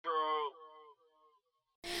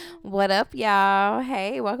What up, y'all?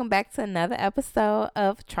 Hey, welcome back to another episode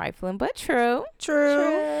of Trifling But True.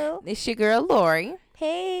 True. It's your girl, Lori.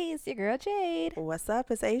 Hey, it's your girl, Jade. What's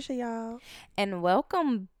up? It's Asia, y'all. And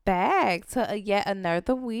welcome back to yet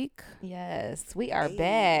another week. Yes, we are Hey.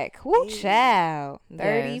 back. Woo, Hey. child.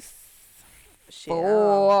 34. Shit,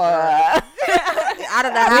 I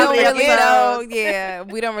don't know We how don't many really know. episodes. Yeah,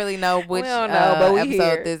 we don't really know which don't know, but we episode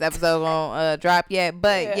here. this episode gonna drop yet.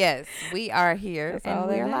 But Yeah. yes, we are here That's and all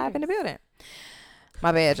we that are live in the matters. building.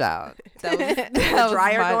 My bad, y'all. That was, The that was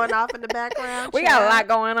dryer my- going off in the background. We got a lot child.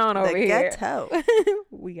 going on over The here. ghetto.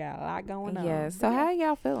 We got a lot going on. Yeah. So how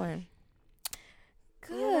y'all feeling?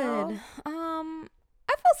 Good. You know?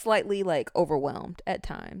 I feel slightly like overwhelmed at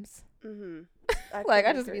times. Mm-hmm.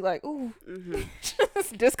 I just be like, ooh, Mm-hmm.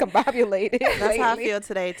 just discombobulated. That's how I lately. feel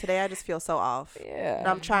today. Today I just feel so off. Yeah. And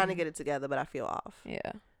I'm trying to get it together, but I feel off. Yeah.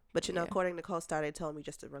 But you know, Yeah. according to CoStar, they told me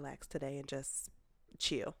just to relax today and just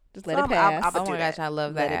chill. Just let So it pass. I'm Oh do my that. gosh, I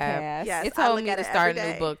love Let that it app. pass. Yes, It I told look me at to it start a every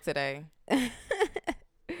new day. book today.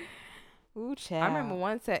 Ooh, child. I remember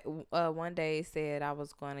one day it said I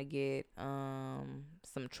was going to get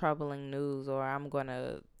some troubling news or I'm going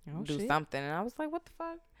to Oh, do shit. something. And I was like, what the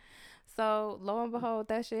fuck? So lo and behold,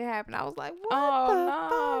 that shit happened. I was like, what Oh, the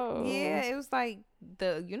no. fuck? Yeah, it was like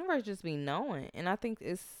the universe just be knowing. And I think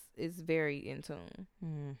it's very in tune.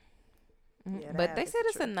 Mm. Yeah, that But app they is said the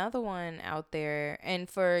it's truth. another one out there. And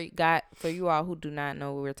for you all who do not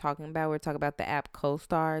know what we're talking about the app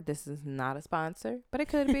CoStar. This is not a sponsor, but it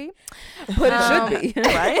could be. But it should be.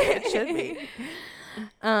 Right? It should be.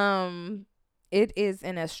 It is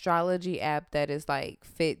an astrology app that is like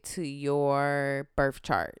fit to your birth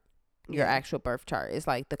chart. Your Yeah. actual birth chart. It's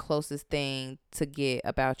like the closest thing to get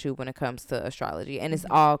about you when it comes to astrology. And it's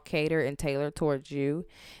all catered and tailored towards you.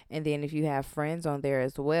 And then if you have friends on there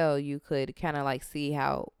as well, you could kind of like see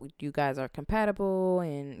how you guys are compatible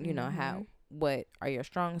and, you know, how, what are your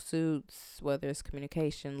strong suits, whether it's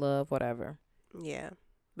communication, love, whatever. Yeah.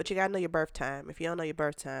 But you gotta know your birth time. If you don't know your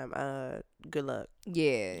birth time, good luck.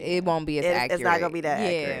 Yeah, it won't be as accurate. It's not gonna be that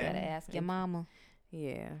yeah. accurate. Gotta ask your mama.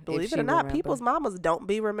 Yeah. if Believe she it or not, remember. people's mamas don't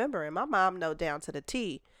be remembering. My mom know down to the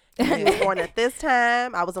T. You was born at this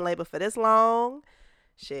time. I was in labor for this long.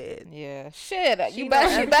 Shit. Yeah. Shit. She You know better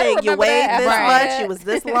remember everything. You weighed that. this Right. much. You was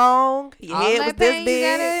this long. Your All head that was this pain you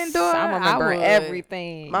gotta big. endure, I'm remembering I would.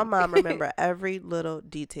 everything. My mom remember every little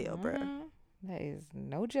detail, bruh. Mhm. That is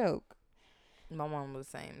no joke. My mom was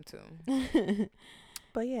the same too.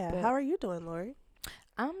 But yeah, But- how are you doing, Lori?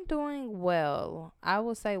 I'm doing well. I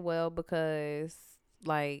will say well because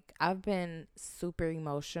like I've been super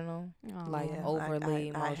emotional, like Aw. Yeah,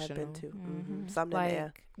 overly I have been emotional. too. Mhm. Something in there.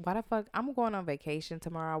 Like why the fuck I'm going on vacation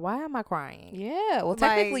tomorrow. Why am I crying? Yeah. Well, Like-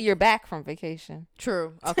 technically, you're back from vacation.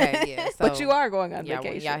 True. Okay, yeah. So, But you are going on yeah, when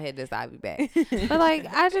vacation. y'all hit this, I'll be back. But like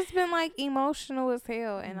I just been like emotional as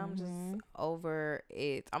hell and I'm just Mhm. over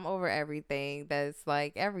it. I'm over everything that's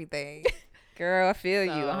like everything. Girl, I feel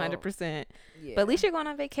you So, 100%. Yeah. But at least you're going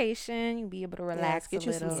on vacation. You'll be able to relax. get a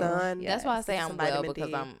you some little. sun. that's why I Yes. say Get I'm some well vitamin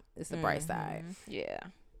because D. it's the bright side. Mhm. Yeah.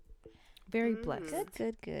 Very Mhm.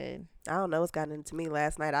 blessed. Good. I don't know what's gotten into me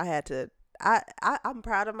last night. I had to. I'm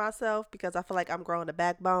proud of myself because I feel like I'm growing a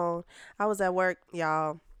backbone. I was at work,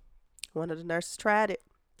 y'all. One of the nurses tried it.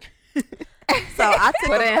 So I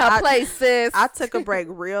took Put it in her place, sis. I took a break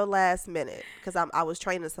real last minute because I was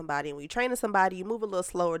training somebody, and when you're training somebody, you move a little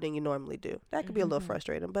slower than you normally do. That could be a little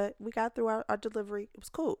frustrating, but we got through our delivery. It was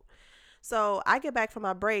cool. So I get back from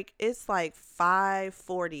my break. It's like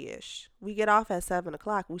 5:40ish. We get off at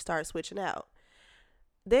 7:00. We start switching out.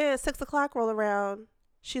 Then 6:00 roll around.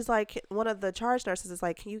 She's like, one of the charge nurses is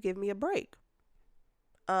like, "Can you give me a break?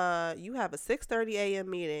 You have a 6:30 a.m.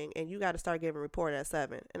 meeting and you got to start giving a report at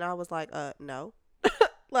 7." And I was like, no.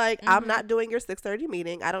 Like, I'm not doing your 6:30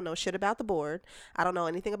 meeting. I don't know shit about the board. I don't know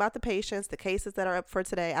anything about the patients, the cases that are up for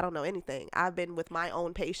today. I don't know anything. I've been with my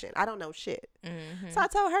own patient. I don't know shit. Mm-hmm. So I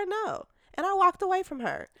told her no. And I walked away from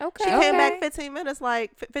her. Okay. She came back 15 minutes,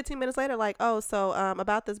 15 minutes later, like, "Oh, so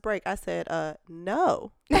about this break." I said,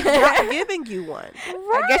 no, I'm not giving you one.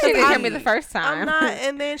 I guess you didn't hear me the first time. I'm not.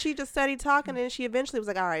 And then she just started talking, and she eventually was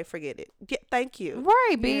like, "All right, forget it. Thank you.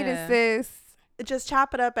 Right, beat Yeah. it, sis. Just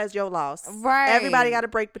chop it up as your loss. Right. Everybody got a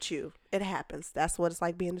break but you. It happens. That's what it's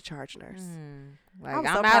like being the charge nurse. Like, I'm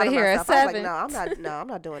so I'm proud out of here at myself. I was 7. like, no, I'm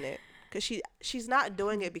not doing it. Because she's not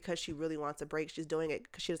doing it because she really wants a break. She's doing it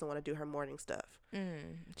because she doesn't want to do her morning stuff.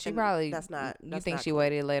 She And probably. that's not- You that's think not she cool.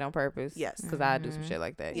 waited late on purpose? Yes. Because I do some shit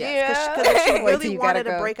like that. Yes, Yeah. because if she Wait till really you gotta wanted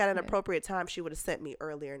a go. break at an appropriate time, she would have sent me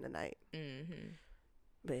earlier in the night. Mm-hmm.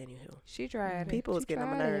 But anywho, She tried it. people was She getting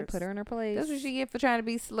on my tried it. nerves. Put her in her place. That's what she get for trying to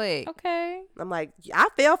be slick. Okay. I'm like, I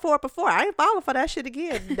fell for it before. I ain't falling for that shit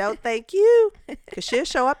again. No, thank you. Cause she'll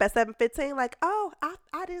show up at 7:15 like, oh,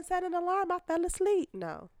 I didn't set an alarm. I fell asleep.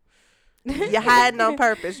 No, you're hiding on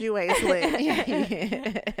purpose. You ain't slick.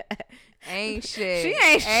 Ain't shit. She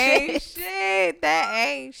ain't Ain't shit. That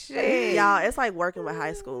ain't shit. Y'all, it's like working with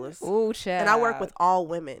high schoolers. Ooh, child. And I work with all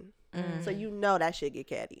women. Mm. So you know that shit get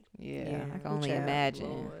catty. Yeah, I can Ooh, only child. imagine.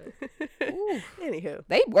 Lord. Anywho.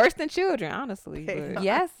 They worse than children, honestly. They But are.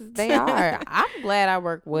 Yes, they are. I'm glad I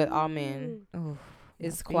work with all men. Ooh,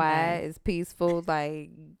 It's must be quiet. nice. It's peaceful.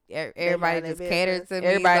 Like everybody mind just their caters to me.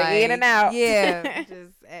 Everybody like, in and out. Yeah,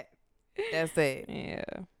 just that's it. Yeah.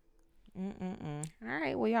 Mm-mm-mm. All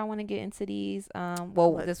right. Well, y'all want to get into these?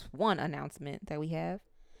 What? This one announcement that we have.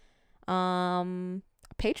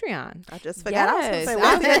 Patreon. I just forgot. I was going to say, Yes.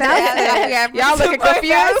 what's the I was gonna say, announcement? yeah, Y'all looking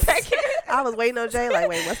confused? I was waiting on Jay like,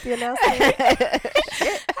 wait, what's the announcement?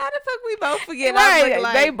 How the fuck we both forget? I was Right.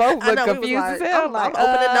 like, They both I look know, we was confused like, as hell. I'm Like,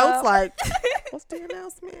 opening notes like, what's the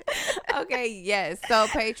announcement? okay, yes. So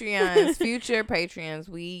Patreons, future Patreons,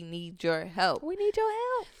 we need your help. we need your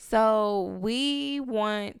help. So we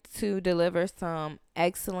want to deliver some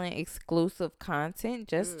excellent exclusive content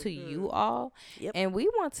just to you all. Yep. And we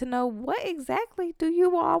want to know, what exactly do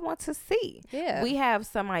you all want to see? Yeah. We have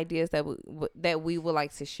some ideas that we would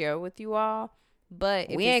like to share with you all. But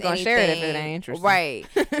if We it's ain't gonna share it if it ain't anything- interesting. Right.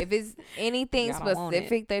 If it's anything Y'all don't want it.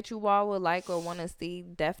 specific that you all would like or want to see,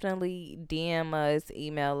 definitely DM us,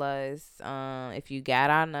 email us. If you got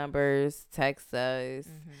our numbers, text us.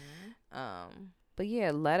 But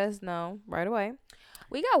yeah, let us know right away.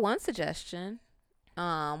 We got one suggestion.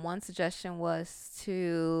 One suggestion was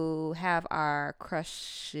to have our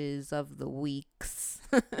crushes of the weeks.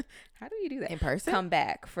 How do you do that? In person? Come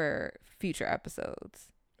back for future episodes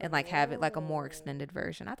and like have it like a more extended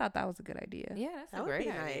version. I thought that was a good idea. Yeah, that's That a would great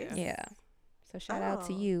be idea. nice. Yeah. So shout out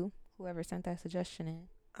to Oh. you, whoever sent that suggestion in.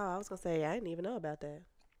 Oh, I was going to say, I didn't even know about that.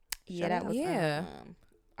 Yeah, Shout that out. was Yeah.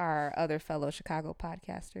 our other fellow Chicago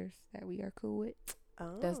podcasters that we are cool with.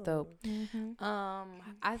 Oh. That's dope. Mm-hmm.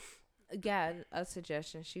 I got a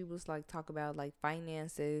suggestion. She was like, talk about like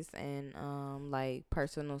finances and like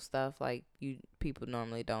personal stuff like people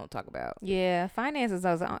normally don't talk about. Yeah, finances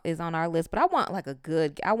is on our list, but I want like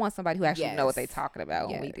I want somebody who actually know what they Yes. talking about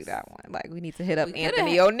when we do Yes. that one. Like we need to hit up We coulda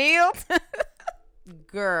Anthony O'Neill.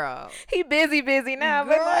 Girl. He busy now,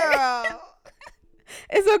 but like,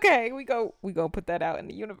 it's okay. We go put that out in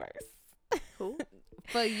the universe. Who?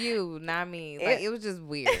 For you, not me. Like it was just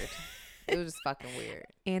weird. It was just fucking weird.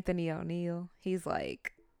 Anthony O'Neill. He's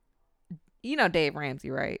like, you know Dave Ramsey,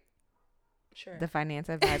 right? Sure. The finance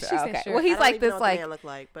advisor. She said Okay. sure. Well, he's I don't like even know this what the like man look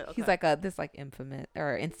like, but okay. he's like this like infamous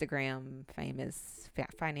or Instagram famous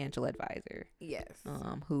financial advisor. Yes.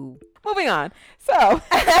 Who moving on. So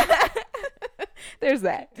there's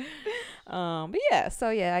that. But yeah, so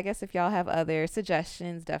yeah, I guess if y'all have other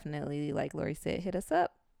suggestions, definitely like Lori said, hit us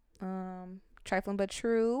up. Trifling but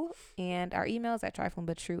true, and our email is at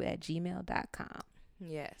triflingbuttrue@gmail.com.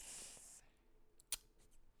 Yes.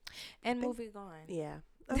 And moving on. Yeah.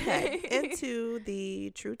 Okay. Into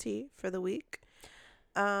the true tea for the week.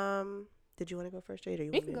 Did you want to go first, Jade, or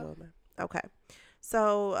you want me to go? Okay.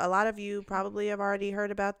 So a lot of you probably have already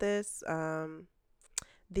heard about this.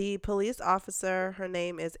 The police officer, her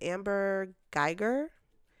name is Amber Geiger.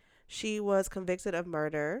 She was convicted of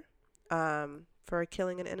murder for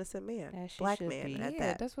killing an innocent man, As she black should man be. at Yeah,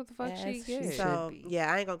 that. that's what the fuck As she she gets. should. So be.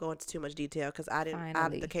 yeah, I ain't gonna go into too much detail because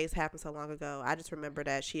Finally. the case happened so long ago. I just remember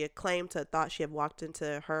that she had thought she had walked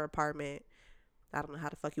into her apartment. I don't know how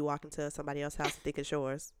the fuck you walk into somebody else's house and think it's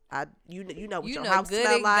yours. You know what your house good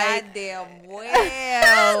smell and like. goddamn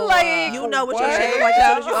well. Like, You know what What? your shit look like as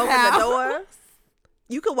soon as you open the How? door.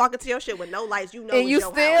 You could walk into your shit with no lights. You know And it's you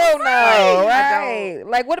your still house. know, I right?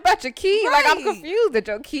 Like, what about your key? Like, I'm Right. confused at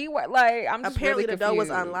your key. What? Like, I'm just Apparently really the door was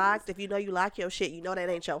confused. unlocked. If you know you lock your shit, you know that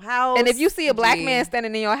ain't your house. And if you see a black Gee. man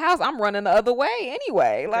standing in your house, I'm running the other way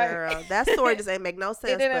anyway. Like, girl, that story just ain't make no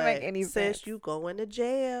sense. didn't but make any sis, sense. you going to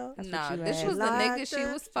jail. That's what Nah, you this had. was the nigga she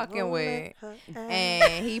was fucking with.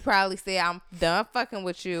 And he probably said, I'm done fucking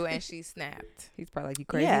with you. And she snapped. he's probably like, you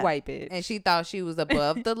crazy Yeah. white bitch. And she thought she was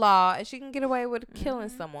above the law and she can get away with killing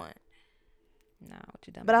someone. No, what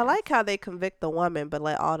you done? But I like how they convict the woman but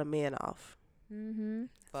let all the men off. Mm-hmm.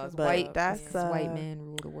 Fuck But white. that's, This white uh, men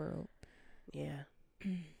rule the world. Yeah.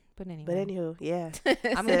 But anyway. But anywho, yeah. I Sis,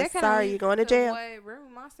 that kinda sorry, leads you going to into jail. What Remy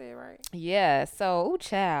Ma said, right? Yeah. So, ooh,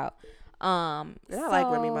 child. And I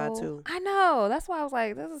like Remy Ma, too. I know. That's why I was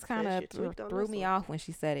like, this is kind she of tweaked on threw this me one. off when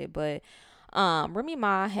she said it. But Remy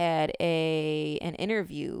Ma had an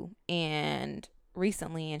interview, and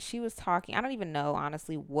recently, and she was talking. I don't even know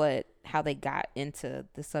honestly how they got into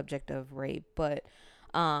the subject of rape, but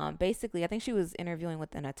basically, I think she was interviewing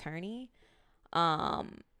with an attorney.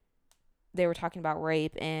 They were talking about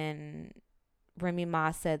rape, and Remy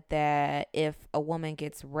Ma said that if a woman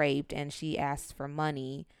gets raped and she asks for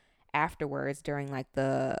money afterwards during like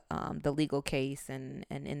the legal case and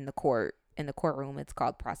in the courtroom, it's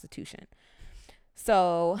called prostitution.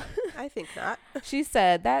 So I think not. she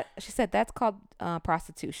said that's called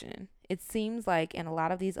prostitution. It seems like in a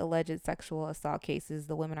lot of these alleged sexual assault cases,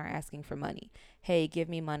 the women are asking for money. Hey, give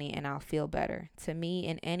me money and I'll feel better. To me,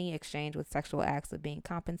 in any exchange with sexual acts of being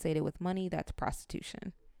compensated with money, that's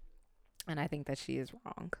prostitution. And I think that she is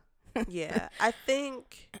wrong. Yeah, I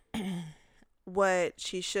think what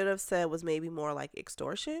she should have said was maybe more like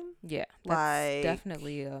extortion. Yeah, that's like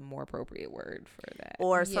definitely a more appropriate word for that.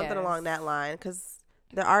 Or something along that line, because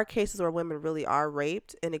there are cases where women really are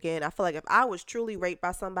raped. And again, I feel like if I was truly raped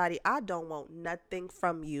by somebody, I don't want nothing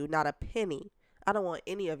from you, not a penny. I don't want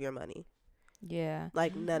any of your money. Yeah.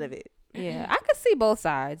 Like none of it. Yeah, I could see both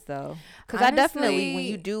sides though, because I definitely, when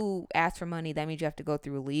you do ask for money, that means you have to go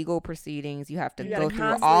through legal proceedings. You have to go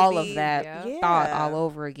through all of that thought all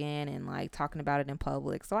over again, and like talking about it in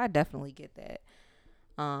public. So I definitely get that.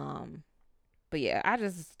 But yeah,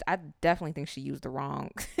 I definitely think she used the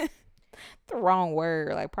wrong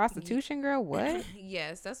word, like prostitution, girl. What?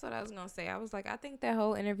 Yes, that's what I was gonna say. I was like, I think that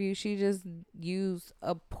whole interview, she just used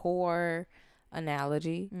a poor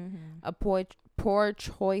analogy, a poor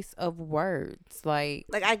choice of words. Like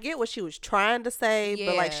I get what she was trying to say,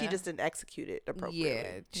 but like she just didn't execute it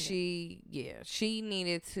appropriately. She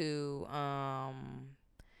needed to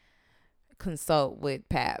consult with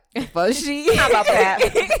Pap before she How about Pap?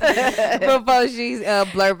 before she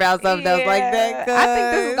blurb out something else like that. I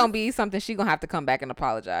think this is gonna be something she gonna have to come back and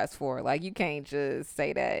apologize for. Like, you can't just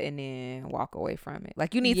say that and then walk away from it.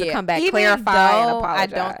 Like, you need to come back, clarify, and apologize. I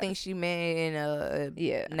don't think she meant in a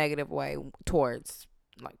negative way towards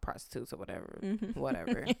like prostitutes or whatever.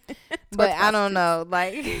 Whatever. But I don't know.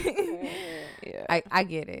 Like I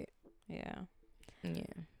get it. Yeah.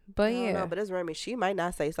 But no, but it's Remy. She might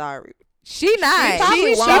not say sorry. She not.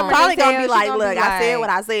 She probably gonna be like, look, I said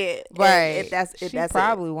what I said. Right. That's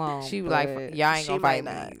probably won't. She was like, y'all ain't gonna fight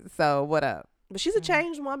me. So what up? But she's a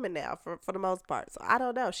changed woman now for the most part. So I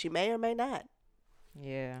don't know. She may or may not.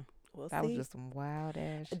 Yeah. We'll that see. was just some wild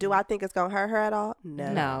ass shit. Do I think it's gonna hurt her at all?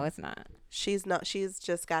 No. No, it's not. She's not. She's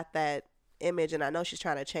just got that image, and I know she's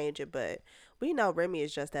trying to change it, but we know Remy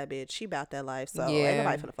is just that bitch. She about that life, so ain't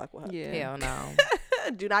nobody finna fuck with her. Yeah. Hell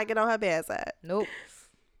no. Do not get on her bad side. Nope.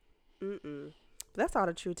 But that's all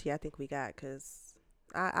the true tea I think we got, because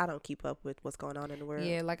I don't keep up with what's going on in the world.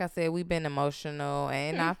 Yeah, like I said, we've been emotional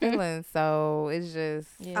and not feeling, so it's just.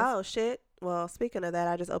 Oh shit. Well, speaking of that,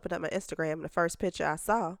 I just opened up my Instagram and the first picture I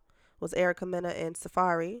saw was Erica Mena and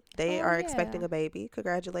Safari. They are expecting a baby.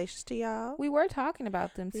 Congratulations to y'all. We were talking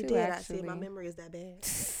about them too. We did. Actually. I see. My memory is that bad.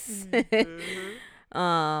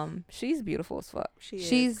 She's beautiful as fuck.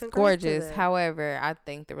 She's gorgeous. However, I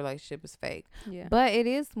think the relationship is fake. Yeah. But it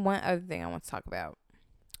is one other thing I want to talk about.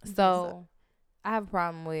 So I have a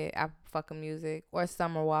problem with Apple fucking Music or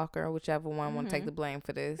Summer Walker, whichever one want to take the blame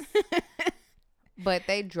for this. But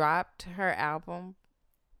they dropped her album,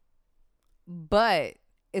 but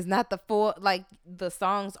it's not the full, like, the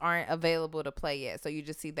songs aren't available to play yet, so you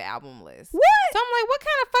just see the album list. What? So I'm like, what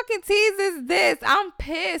kind of fucking tease is this? I'm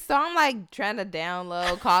pissed. So I'm like trying to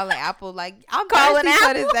download, calling Apple, like, I'm calling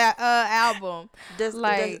for this album.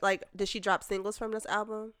 Did she drop singles from this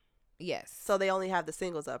album? Yes. So they only have the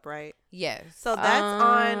singles up, right? Yes. So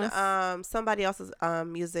that's on somebody else's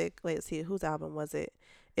music. Wait, let's see, whose album was it?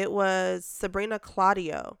 It was Sabrina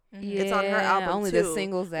Claudio. Yeah, it's on her album only too. The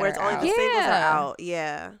singles that where it's only the singles are out.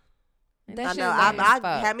 Yeah. That I know.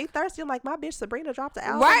 I had me thirsty. I'm like, my bitch Sabrina dropped the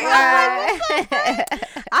album. Right.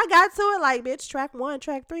 I got to it like, bitch, track 1,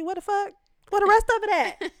 track 3. What the fuck? What the rest of it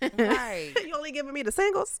at? Right. You only giving me the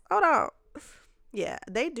singles? Hold on. Yeah,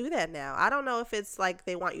 they do that now. I don't know if it's like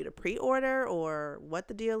they want you to pre-order or what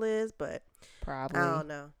the deal is, but probably. I don't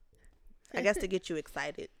know. I guess to get you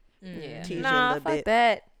excited. Yeah. Tease you a Nah, little fuck bit.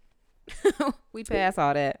 that. We pass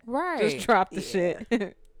all that. Right. Just drop the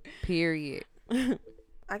shit. Period.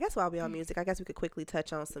 I guess while we on music, I guess we could quickly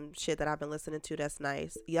touch on some shit that I've been listening to that's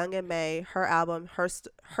nice. Young and May, her album,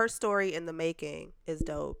 her story in the making is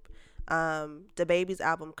dope. The Baby's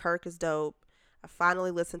album, Kirk, is dope. I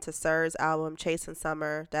finally listened to Sir's album, Chasing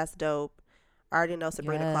Summer. That's dope. I already know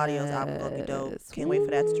Sabrina Claudio's album gonna be dope. Can't wait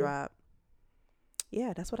for that to drop.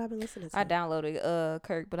 Yeah, that's what I've been listening to. I downloaded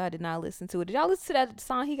Kirk, but I did not listen to it. Did y'all listen to that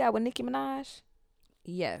song he got with Nicki Minaj?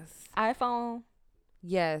 Yes. iPhone.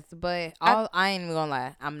 Yes, but I ain't even gonna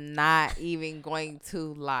lie. I'm not even going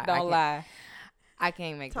to lie. Don't lie. I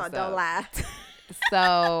can't make this Don't up. lie.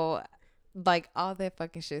 So, like, all that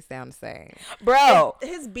fucking shit sound the same. Bro.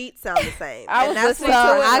 His beats sound the same. I and was that's listening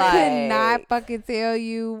So to it I like- could not fucking tell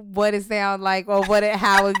you what it sound like or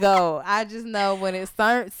how it go. I just know when it's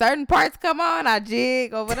certain parts come on, I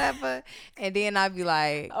jig or whatever, and then I be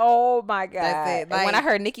like, Oh my god! That's it. And when I Like-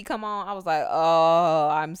 heard Nikki come on, I was like, "Oh,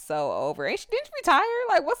 I'm so over." Didn't she retire?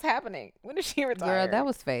 Like, what's happening? When did she retire? girl, that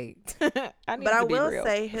was fake. I need But I to be will real.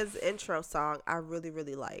 say his intro song I really,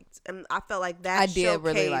 really liked. And I felt like that I did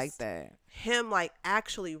really showcased like that. him like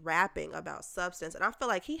actually rapping about substance. And I feel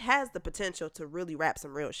like he has the potential to really rap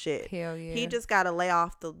some real shit. Hell yeah. He just gotta lay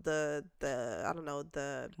off the I don't know,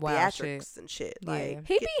 the Wild theatrics and shit. Yeah. Like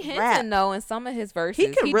He get be hinting rap. though in some of his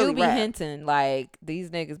verses. can He really do be rap. hinting like these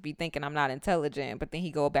niggas be thinking I'm not intelligent, but then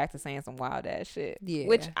he go back to saying some wild ass shit. Yeah.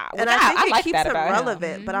 Which I And I think it like keeps that him about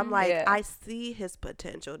relevant. him. But I'm like, Yeah. I see his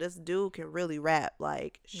potential. This dude can really rap.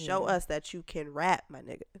 Like, show Yeah. us that you can rap, my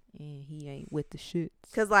nigga. And he ain't with the shit.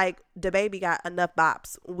 Cause like the baby got enough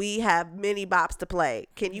bops. We have many bops to play.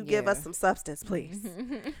 Can you give us Yeah. some substance, please?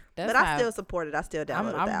 That's But I how- still support it. I still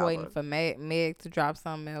download I'm the waiting album. for Meg to drop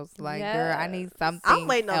something else. Like, girl, I need something. I'm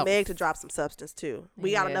waiting on else. Meg to drop some substance too.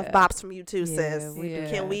 We got enough Yeah. bops from you too, Yeah, sis. we do.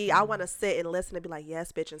 Can we? I want to sit and listen and be like,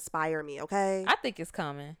 yes, bitch, inspire me, okay? I think it's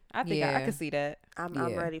coming. I think I Yeah. can see that. I'm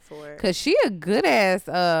Yeah. ready for it. Cause she a good ass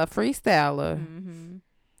freestyler, Mm-hmm.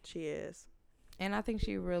 She is. and I think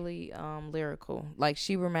she really lyrical. Like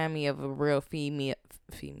she remind me of a real female.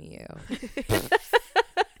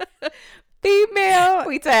 Female.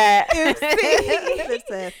 We tired. It's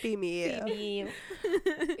a female. It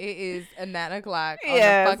is 9:00 on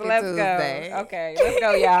Yes, a fucking let's Tuesday. go. Okay, let's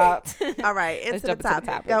go, y'all. All right, into the jump into the topic.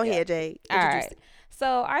 topic, Go yeah. ahead, Jade. All Introduce right. it. So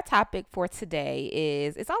our topic for today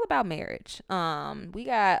is it's all about marriage. We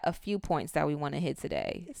got a few points that we want to hit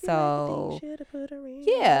today. If you like the So thing, shoulda put a ring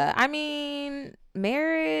yeah, on. I mean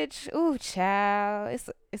marriage. Ooh, child,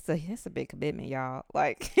 it's a big commitment, y'all.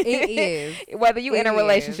 Like It is. whether you in a It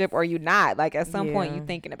relationship or you not. Like at some point you Yeah.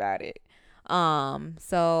 thinking about it.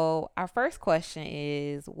 So our first question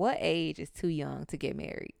is, what age is too young to get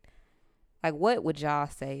married? Like, what would y'all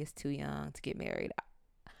say is too young to get married?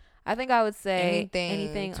 I think I would say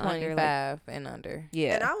anything under 25 like, and under.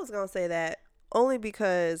 yeah. And I was gonna say that only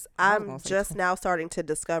because I was I'm gonna say just now starting to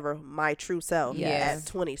discover my true self Yes. at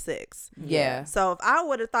 26. Yeah. So if I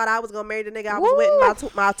would have thought I was gonna marry the nigga I was Woo!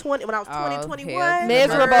 with my 20 when I was Oh, 20, hell 21,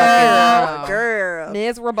 Miserable. girl.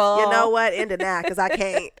 Miserable. You know what? End it now because I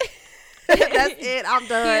can't. That's it. I'm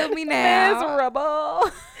done. Kill me now.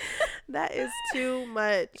 Miserable. That is too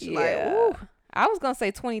much. Yeah. Like, ooh. I was gonna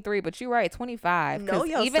say 23, but you're right, 25. Know 'Cause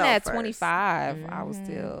even yourself at first. 25, I was Mhm.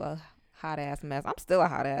 still a hot ass mess. I'm still a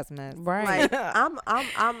hot ass mess. Right. Like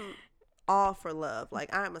I'm all for love.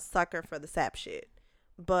 Like I'm a sucker for the sap shit.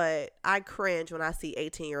 But I cringe when I see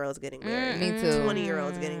 18-year-olds getting married. Me too.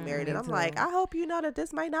 20-year-olds getting married. Me And I'm too. like, I hope you know that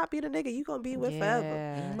this might not be the nigga you gonna be with forever.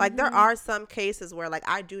 Yeah. Like there are some cases where like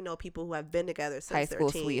I do know people who have been together since High school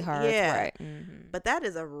 13. sweethearts, Yeah. right? Mm-hmm. But that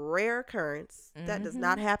is a rare occurrence. That does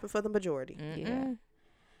not happen for the majority. Mm-mm.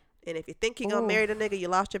 And if you think you're gonna Ooh. marry the nigga you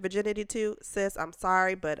lost your virginity to, sis, I'm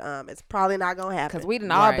sorry, but it's probably not gonna happen. Cause we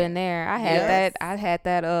done all Right. been there. I had Yes. that. I had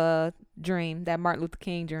that dream, that Martin Luther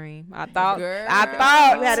King dream. I thought. Girl. I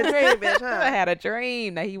thought You had a dream, bitch, huh? I had a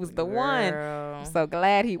dream that he was the one. Girl. I'm so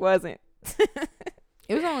glad he wasn't.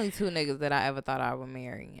 It was only 2 niggas that I ever thought I would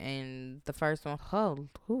marry, and the first one, ugh,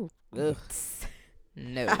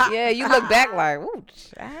 no, Yeah, you look back like, ooh,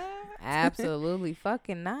 child. absolutely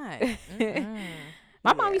fucking not. Mm-mm.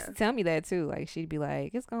 My mom Yeah. used to tell me that too. Like she'd be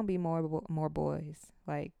like, "It's gonna be more boys."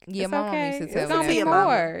 Like, Yeah, it's my mom okay. used to It's tell me gonna that be too.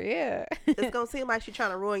 more. Yeah. It's gonna seem like she's trying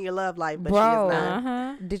to ruin your love life, but Bro. she is not.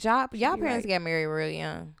 Uh-huh. Did y'all You're parents right. get married real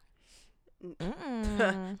young?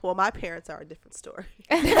 Mm-mm. Well, my parents are a different story.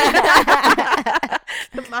 My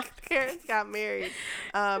parents got married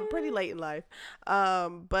pretty late in life.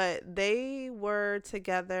 But they were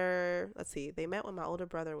together, let's see, they met when my older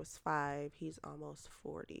brother was 5. He's almost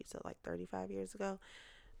 40, so like 35 years ago.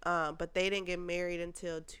 But they didn't get married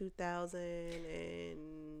until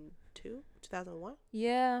 2002, 2001,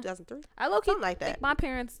 Yeah. 2003. I low-key Something like think that. my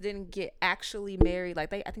parents didn't get actually married.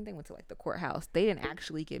 Like I think they went to like the courthouse. They didn't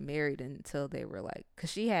actually get married until they were like, cause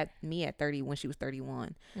she had me at 30 when she was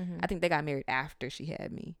 31. I think they got married after she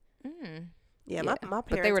had me. Mm. Yeah, Yeah, my parents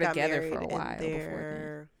but they were got together married for a while in before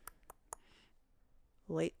their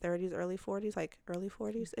late 30s, early 40s, like early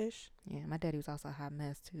 40s ish. Yeah, my daddy was also a hot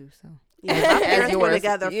mess too. So Yeah, my As parents were yours.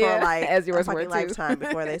 together Yeah, for like as yours a were fucking too. lifetime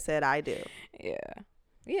before they said I do. yeah,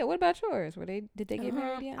 Yeah. What about yours? Did they get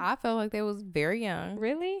married yet? I felt like they was very young.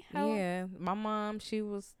 Really? Yeah, my mom, she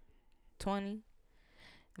was 20.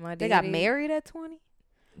 My They got daddy- married at 20?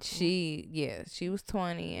 She was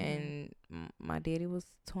 20, and my daddy was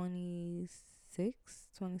 26,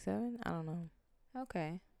 27. I don't know.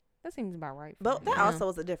 Okay. That seems about right. for But me. that also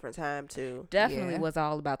was a different time too. definitely Yeah. was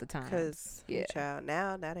all about the time. Cause Yeah. child,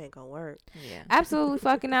 now that ain't gonna work. Yeah. Absolutely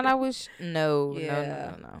fucking not. I wish no.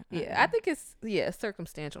 Yeah. No. Yeah, I think it's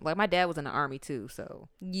circumstantial. Like my dad was in the army too, so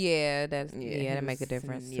Yeah, that's he that make a was-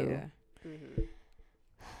 difference too. Yeah. Mm-hmm.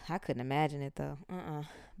 I couldn't imagine it though.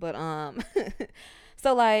 But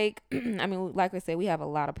so like I mean, like I said, we have a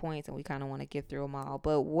lot of points and we kind of want to get through them all.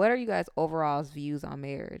 But what are you guys' overall views on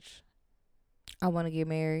marriage? I want to get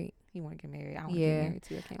married. You want to get married? I want to Yeah. get married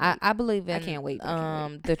too. I can't. I, wait. I believe in I can't wait, but I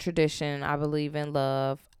can't the tradition. I believe in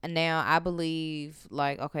love. And now I believe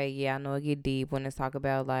like okay, yeah, I know it get deep when it's talk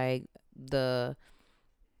about like the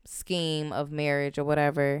scheme of marriage or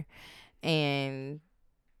whatever. And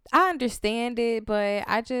I understand it, but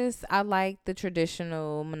I like the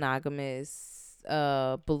traditional monogamous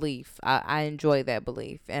belief. I enjoy that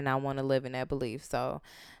belief and I want to live in that belief. So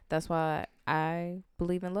that's why I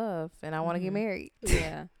believe in love and I want to get Mhm. married.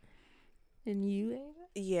 Yeah. And you, Ava?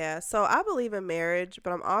 Yeah, so I believe in marriage,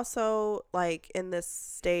 but I'm also like in this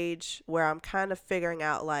stage where I'm kind of figuring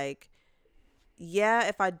out like, yeah,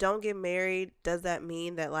 if I don't get married, does that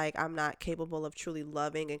mean that like I'm not capable of truly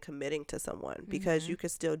loving and committing to someone? Because Mhm. you could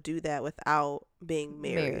still do that without being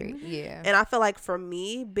married. Yeah. And I feel like for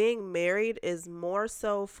me, being married is more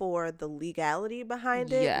so for the legality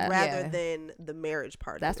behind it Yeah. rather Yeah. than the marriage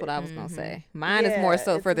part That's of what it. I was gonna Mhm. say. Mine is more Yeah,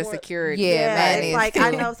 so it's for the more- security. Yeah, mine it's is like I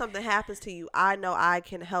too. know if something happens to you, I know I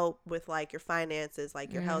can help with like your finances,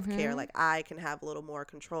 like your health care. Mhm. Like I can have a little more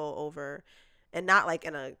control over, and not like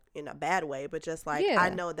in a bad way, but just like Yeah. I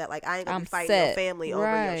know that like I ain't gonna I'm be fighting set. your family over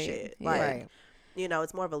your Right. shit. Yeah. Like Right. you know,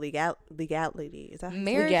 it's more of a legality. Is that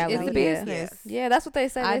Marriage Legality, is a yeah. business. Yeah, that's what they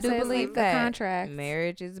say. I They do say it's believe like that a contract.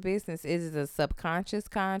 marriage is business. It is a subconscious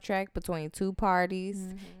contract between two parties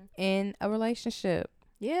Mhm. in a relationship.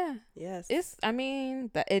 Yeah. yes. It's I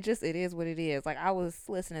mean, it is what it is. Like I was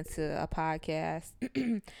listening to a podcast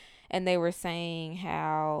and they were saying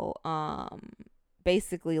how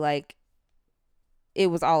basically like it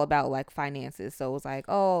was all about like finances. So it was like,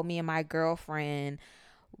 oh, me and my girlfriend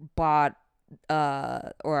bought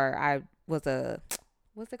or I was a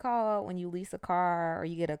what's it called when you lease a car or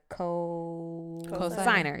you get a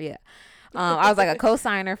co-signer? Yeah. I was like a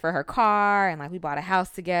co-signer for her car and like we bought a house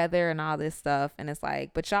together and all this stuff, and it's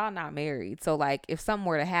like, but y'all not married. So like if something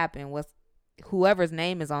were to happen, whoever's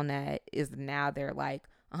name is on that is now they're like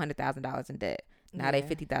 $100,000 in debt. Now they Yeah.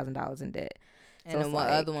 $50,000 in debt. And So then it's one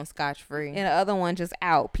like- other one scotch free. And the other one just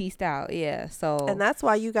out, pieced out. Yeah. So and that's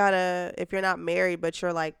why you gotta, if you're not married, but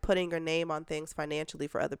you're like putting your name on things financially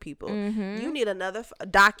for other people, Mhm. you need another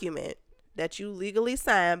document that you legally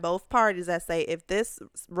sign, both parties, that say if this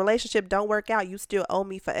relationship don't work out, you still owe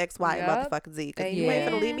me for X, Y, and Yup. motherfucking Z. Because you ain't Amen.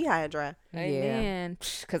 gonna leave me high and dry. Amen.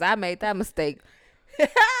 Because I made that mistake.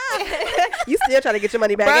 You still trying to get your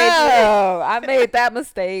money back, Bro, ain't I made that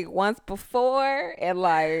mistake once before, and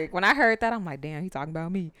like when I heard that, I'm like, damn, he talking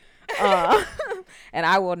about me. And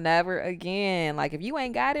I will never again. Like if you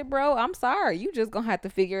ain't got it, bro, I'm sorry. You just gonna have to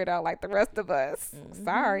figure it out like the rest of us.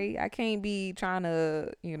 Sorry, I can't be trying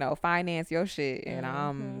to finance your shit, and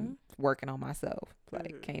I'm working on myself.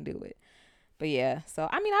 Like Mhm. can't do it. But yeah, so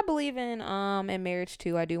I mean, I believe in marriage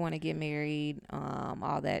too. I do want to get married,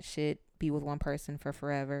 all that shit. Be with one person for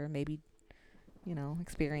forever. Maybe,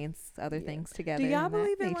 experience other Yeah. things together. Do y'all and that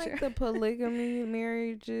believe in nature. like the polygamy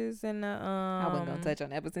marriages and the I wasn't gonna touch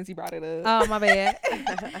on that, but since you brought it up, Oh my bad.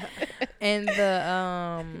 And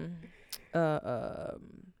the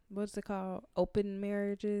what's it called? Open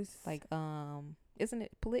marriages. like, isn't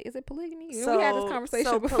it is it polygamy? So, we had this conversation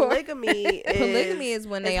so before. polygamy polygamy is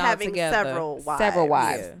when they all having together. several wives. Several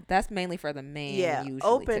wives. Yeah. That's mainly for the man. Yeah, usually,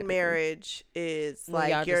 open typically. marriage is When y'all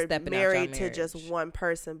like just you're stepping out y'all married to just marriage. one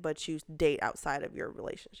person, but you date outside of your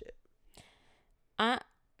relationship.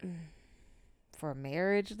 For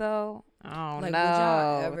marriage though, I don't Like, would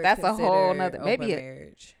y'all know. ever That's a whole consider nother. open Maybe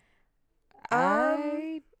marriage.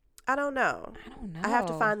 I I don't know. don't know. I have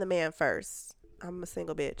to find the man first. I'm a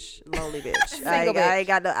single bitch, lonely bitch. Single I ain't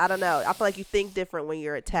got no. I don't know. I feel like you think different when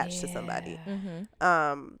you're attached to somebody. Yeah.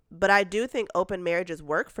 Mm-hmm. But I do think open marriages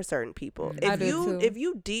work for certain people. Mhm. I If do you too. if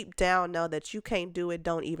you deep down know that you can't do it,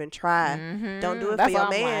 don't even try. Don't do it That's for your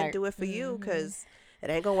what I'm man. like, Do it for you, mhm. because it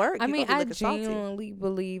ain't gonna work. I You mean, gonna I be looking salty. genuinely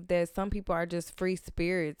believe that some people are just free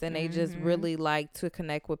spirits and they just Mhm. really like to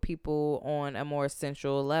connect with people on a more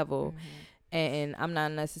sensual level. and I'm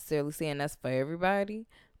not necessarily saying that's for everybody,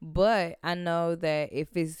 but I know that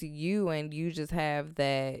if it's you and you just have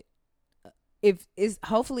that, if it's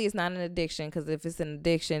hopefully it's not an addiction, because if it's an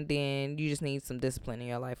addiction, then you just need some discipline in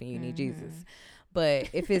your life and you need Jesus. But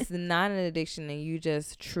if it's not an addiction and you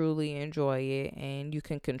just truly enjoy it and you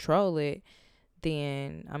can control it,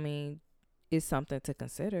 then I mean, it's something to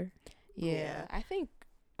consider. Yeah. I think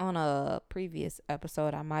on a previous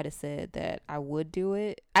episode I might have said that I would do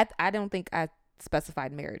it. I don't think I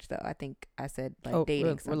specified marriage though. I think I said like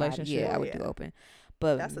dating somebody. Relationship. Yeah, I would do open.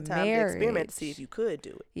 But That's the time marriage, to experiment to see if you could do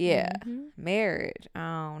it. Yeah, marriage.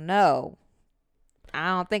 I don't know. I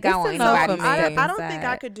don't think I It's want a no anybody. for me. I don't think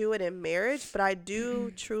I could do it in marriage, but I do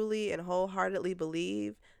truly and wholeheartedly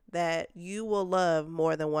believe that you will love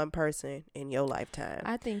more than one person in your lifetime.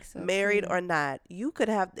 I think so. Married or not, you could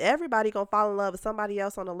have everybody gonna fall in love with somebody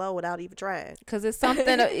else on the low without even trying. Because it's something.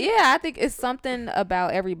 Yeah, I think it's something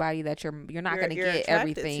about everybody that you're not going to You're get attracted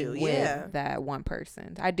everything to, with yeah. that one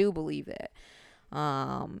person. I do believe that.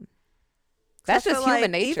 So That's I just feel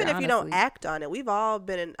human like nature. Even if you don't honestly. act on it, we've all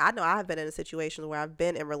been in. I know I've been in situations where I've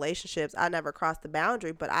been in relationships. I never crossed the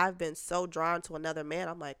boundary, but I've been so drawn to another man.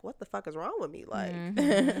 I'm like, what the fuck is wrong with me? Like,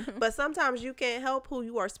 but sometimes you can't help who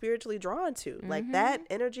you are spiritually drawn to. Like that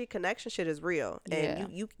energy connection shit is real, and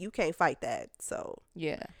you can't fight that. So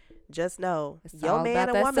Yeah. just know It's your all man about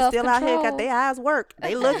and that woman still out here got self-control. their eyes work.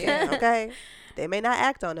 They looking, Yeah. okay? They may not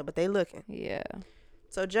act on it, but they looking. Yeah.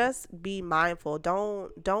 So just be mindful.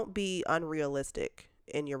 Don't be unrealistic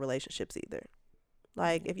in your relationships either.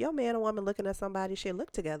 Like if your man or woman looking at somebody, shit,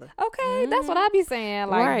 look together. Okay, that's what I be saying.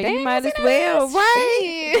 Like, Right, damn, you might see as that? well,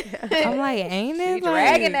 Shit. I'm like, ain't She it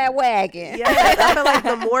dragging like, that wagon. Yeah, I feel like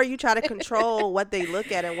the more you try to control what they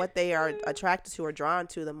look at and what they are attracted to or drawn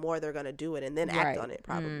to, the more they're gonna do it and then act Right. on it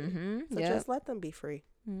probably. Mm-hmm. So just let them be free.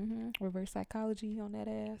 Reverse psychology on that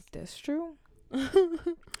ass. That's true.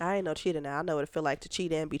 I ain't no cheater now. I know what it feel like to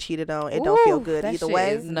cheat and be cheated on. It don't feel good that either shit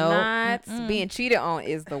way. is not being cheated on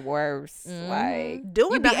is the worst. Like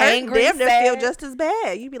Doing you the be hurt angry, damn near feel sad. just as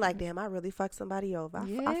bad. You be like, damn, I really fucked somebody over.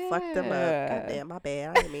 I fucked them up. Yeah. God damn, my bad.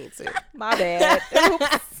 I didn't mean to. my bad.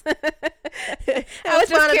 Oops. It I was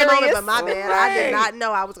was fun just in the moment, curious. but my bad. I did Right. not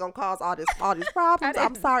know I was gonna cause all these problems.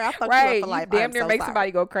 I'm sorry. I fucked you up Right, for you life. I damn am near so make sorry.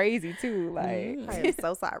 somebody go crazy too. Like I am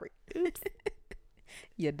so sorry. Oops.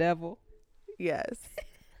 you devil. Yes.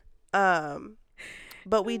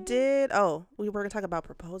 But we did. Oh, we were gonna talk about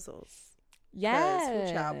proposals. 'Cause Yes.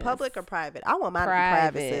 who child, public or private? I want mine Private.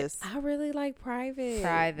 to be private, sis. I really like private.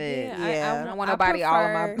 Private. Yeah. I don't want nobody all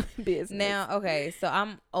in my prefer- business. Now, okay, so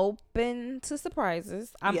I'm open to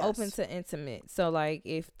surprises. I'm Yes. open to intimate. So like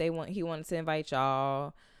if he wanted to invite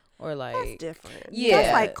y'all or That's like different. Yeah.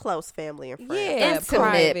 That's like close family and friends. yeah, Intimate,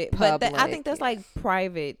 private. But I public, think that's yeah. like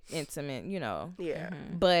private intimate, you know. Yeah.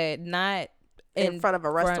 But not In front of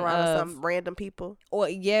a front restaurant with of- some random people. or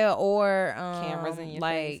Cameras in your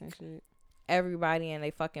like face and shit. everybody and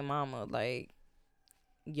they fucking mama, like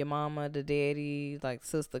your mama, the daddy, like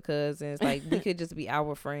sister, cousins, like we could just be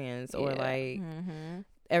our friends or Yeah. like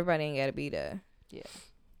everybody ain't gotta be there.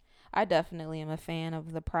 I definitely am a fan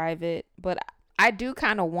of the private, but I do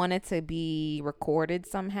kind of want it to be recorded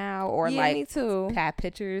somehow or Yeah, like me too. have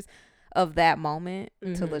pictures of that moment to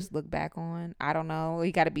Mhm. let's look back on. I don't know.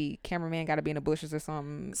 He got to be cameraman, got to be in the bushes or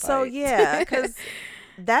something. So like- yeah, because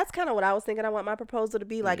that's kind of what I was thinking. I want my proposal to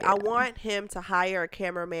be like. I Yeah. want him to hire a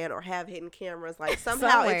cameraman or have hidden cameras. Like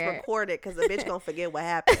somehow it's Somewhere. recorded because the bitch gonna forget what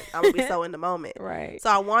happened. I'm gonna be so in the moment. right. So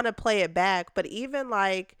I want to play it back. But even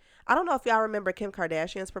like, I don't know if y'all remember Kim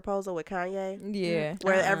Kardashian's proposal with Kanye. Yeah.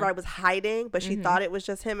 Where Uh-uh. everybody was hiding, but she Mhm. thought it was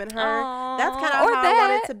just him and her. Aw, That's kind of or how I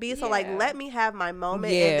want it that. to be. So like, Yeah. let me have my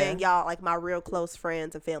moment, Yeah. and then y'all, like my real close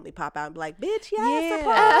friends and family, pop out and be like, "Bitch, yes, Yeah.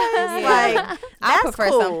 surprise!" Yeah. Like, I that's prefer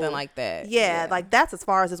cool. something like that. yeah, like that's as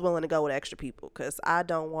far as it's willing to go with extra people, because I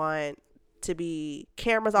don't want to be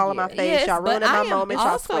cameras all in my Yeah. face. Yes, y'all but ruining I my am moments.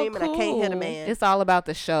 Y'all also screaming. I can't hit a cool. man. It's all about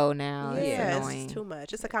the show now. yeah, It's it's annoying. just too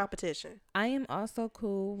much. It's a competition. I am also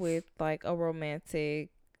cool with like a romantic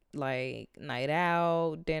like night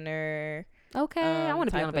out, dinner. Okay, I want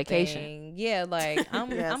to be type on a of vacation. thing. Yeah, like I'm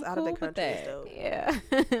Yes, I'm out cool of the with country is that. dope. Yeah,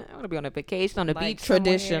 I want to be on a vacation on the Like beach.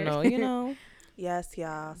 traditional, somewhere. you know. Yes,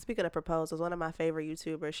 y'all. Speaking of proposals, one of my favorite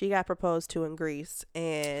YouTubers, she got proposed to in Greece,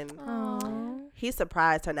 and he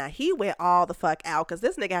surprised her. Now he went all the fuck out because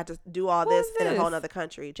this nigga had to do all Who this is in a whole this? nother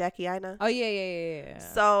country. Jackie Aina. Oh yeah.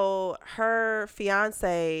 So her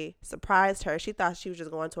fiance surprised her. She thought she was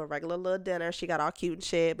just going to a regular little dinner. She got all cute and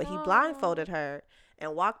shit, but he blindfolded her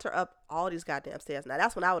and walked her up all these goddamn stairs. Now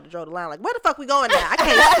that's when I would have drove the line. Like, where the fuck we going now? I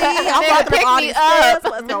can't see. I'm walking up all these stairs.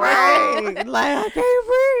 What's going on? Like, I can't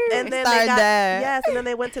breathe. And then they got yes, and then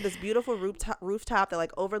they went to this beautiful rooftop that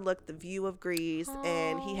like overlooked the view of Greece.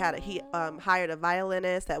 And he hired a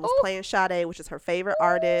violinist that was playing Sade, which is her favorite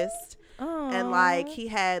artist. And like he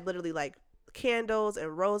had literally like candles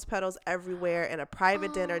and rose petals everywhere and a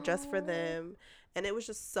private dinner just for them. And it was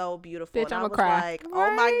just so beautiful. Bitch, and I'ma I was cry. like,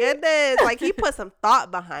 oh my goodness. Like he put some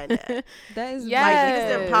thought behind it. That is Yes. Like he just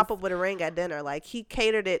didn't pop up with a ring at dinner. Like he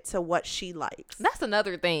catered it to what she likes. That's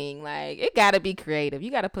another thing. Like, it gotta be creative.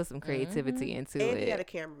 You gotta put some creativity into And it. he had a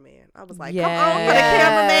cameraman. I was like, Yes. come on for the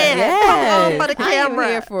cameraman. Come on for the I am camera.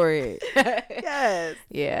 here for it. Yes.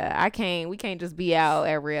 Yeah, we can't just be out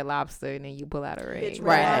at Red Lobster and then you pull out a ring. Bitch,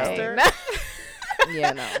 Red Lobster.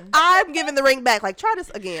 Yeah, no. I'm giving the ring back. Like, try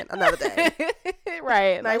this again another day.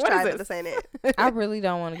 Right. Nice Like, what try, is but this? this ain't it. I really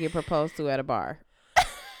don't want to get proposed to at a bar.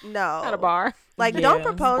 No. At a bar. Like, Yeah. don't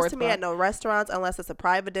propose Sports to me bar. at no restaurants unless it's a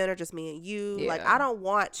private dinner, just me and you. Like, Yeah. I don't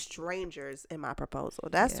want strangers in my proposal.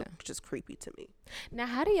 That's Yeah. just creepy to me. Now,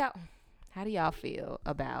 how do y'all feel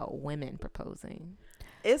about women proposing?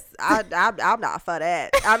 I'm not for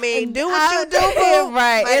that. I mean, do what you do, Yeah, boo.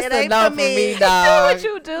 right. But It's it a ain't no for for me. me, Do dog. what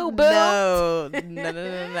you do, boo.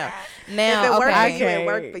 No. Now, If it worked for okay. you, it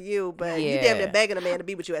worked for you. But you damn near Yeah. begging a man to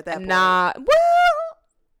be with you at that point. Nah. Well,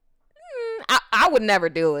 I would never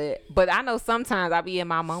do it. But I know sometimes I be in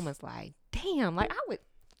my moments like, damn, like I would.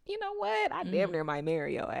 You know what? I damn near might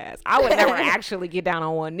marry your ass. I would never actually get down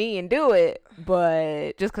on one knee and do it,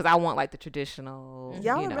 but just because I want like the traditional.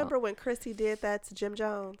 Y'all you know. remember when Chrissy did that to Jim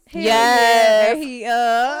Jones? Yes. He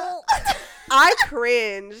I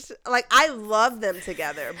cringed. Like, I love them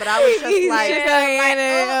together, but I was just like,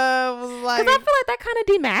 was like, Because I feel like that kind of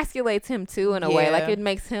demasculates him too in a way. Like Yeah. it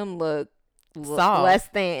makes him look Soft. less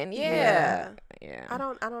than. Yeah. yeah. I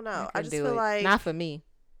don't know. I couldn't just do feel it. like Not for me.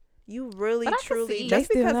 you really, But I can truly, see. just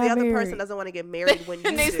They still because the not other married. person doesn't want to get married when you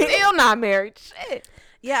And they do. still not married. Shit.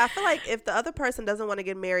 Yeah, I feel like if the other person doesn't want to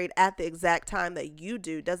get married at the exact time that you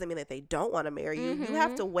do, doesn't mean that they don't want to marry you. You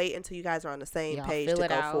have to wait until you guys are on the same Y'all page fill to it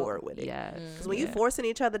go out. forward with it. Yes. Because when you forcing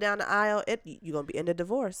each other down the aisle, you're gonna be in a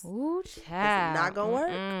divorce. Ooh, child. not gonna work.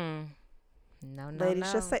 Mm-mm. No, no, Ladies,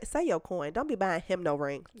 no. just say your coin. Don't be buying him no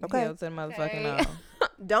ring. Okay, Hell to the motherfucking Okay. no.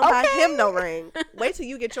 don't buy him no ring. Wait till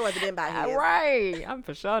you get yours and then buy his. Right. I'm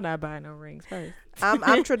for sure not buying no rings first.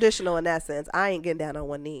 I'm traditional in that sense. I ain't getting down on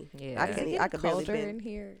one knee. Yeah. I can't. I could barely Colder in bend.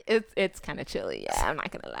 here. It's kind of chilly. Yeah, I'm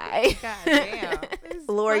not gonna lie. God damn.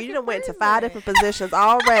 Lori, you done went to 5 different positions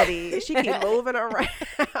already. She keep moving around.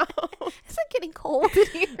 It's like getting cold in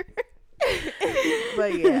here.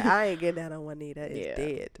 But yeah, I ain't getting down on one knee. That is Yeah.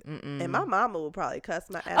 dead. Mm-mm. And my mama will probably cuss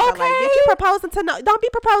my ass out like, Okay. "Bitch, you proposing to no? Don't be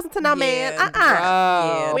proposing to no man.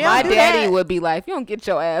 Yeah, Oh, We my don't do daddy that. would be like, "You don't get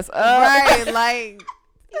your ass up." Right, like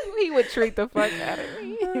He would treat the fuck out of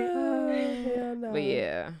me. Hell no. But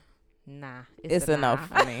yeah, nah. it's a no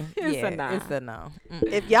for me. It's Yeah, a nah. it's a no. Mm-mm.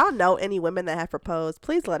 If y'all know any women that have proposed,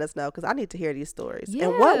 please let us know because I need to hear these stories.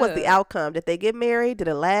 And what was the Yeah. outcome? Did they get married? Did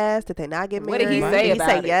it last? Did they not get married? What did he say Did he say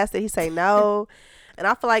about it? yes? Did he say no? And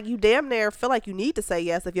I feel like you damn near feel like you need to say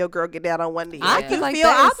yes if your girl get down on one knee. I Like feel you like feel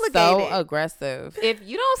that is obligated. so aggressive. If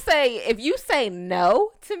you say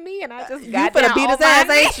no to me, and I just you got finna down beat on his my ass,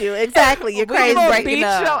 knee, ain't you? Exactly. You're We crazy. gonna I'ma break beat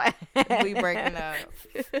up. your ass. We breaking up.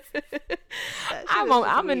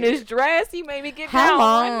 I'm in this dress. You made me get How down on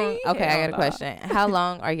my long? knee. Okay, I Hell got a no. question. How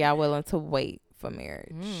long are y'all willing to wait for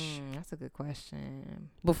marriage That's a good question.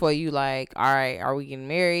 before you like? All right, are we getting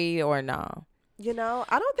married or no? You know,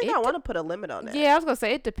 I don't think It I want to put a limit on that. Yeah, I was gonna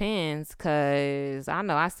say it depends because I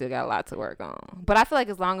know I still got a lot to work on. But I feel like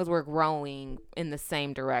as long as we're growing in the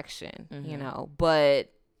same direction, you know. But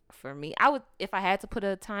for me, I would, if I had to put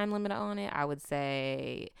a time limit on it, I would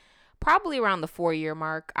say probably around the 4-year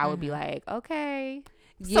mark. I would be like, okay.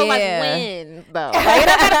 So like when though? Like, it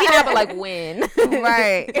don't gotta be now, but like when?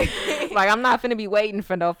 Right. Like I'm not finna be waiting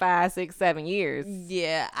for no 5, 6, 7 years.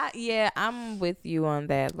 Yeah, I'm with you on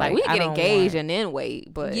that. Like Like we I get don't engaged want- and then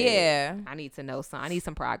wait, but yeah, I need to know I need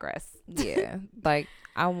some progress. yeah. Like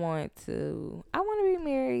I want to be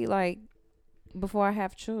married like before I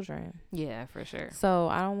have children. Yeah, for sure. So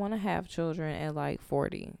I don't want to have children at like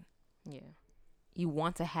 40. Yeah. You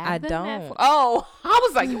want to have I them at don't. Oh, I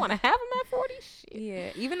was like, you want to have them at 40? Shit. Yeah,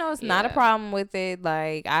 even though it's not a Yeah. problem with it,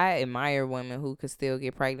 like I admire women who could still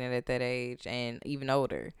get pregnant at that age and even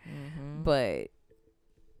older. Mm-hmm. But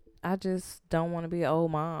I just don't want to be an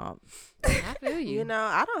old mom. I feel you. You know,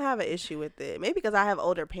 I don't have an issue with it. Maybe because I have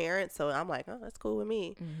older parents, so I'm like, oh, that's cool with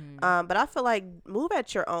me. Mm-hmm. But I feel like move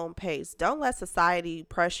at your own pace. Don't let society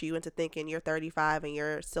pressure you into thinking you're 35 and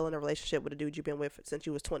you're still in a relationship with a dude you've been with since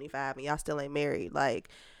you was 25 and y'all still ain't married. Like,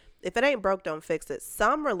 if it ain't broke, don't fix it.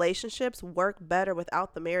 Some relationships work better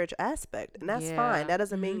without the marriage aspect, and that's Yeah. fine. That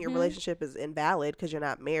doesn't mean your Mhm. relationship is invalid because you're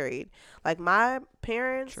not married. Like, my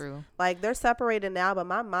parents, True. like, they're separated now, but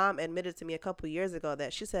my mom admitted to me a couple years ago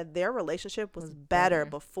that she said their relationship was Was better better.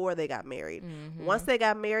 before they got married. Mhm. Once they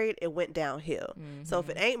got married, it went downhill. So if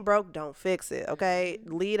it ain't broke, don't fix it, okay?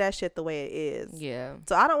 Leave that shit the way it is. Yeah.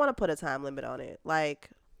 So I don't want to put a time limit on it.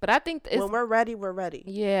 Like, But I think it's when we're ready, we're ready.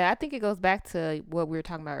 yeah, I think it goes back to what we were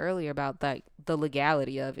talking about earlier about like the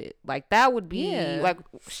legality of it. Like that would be Yeah. like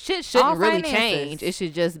shit shouldn't All really finances. change. It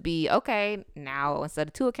should just be okay. Now instead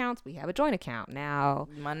of 2 accounts, we have a joint account. Now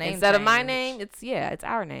My name instead of my changed. name, it's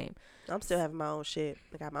our name. I'm still having my own shit.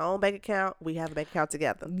 I got my own bank account. We have a bank account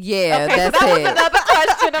together. Yeah, Okay, so that's that was it. another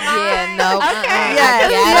question of mine. Yeah, no. Okay.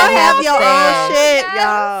 Yes, You you gotta have your own understand. shit,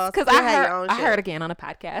 y'all. Because Still have your own I shit. heard again on a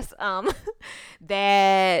podcast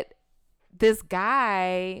that this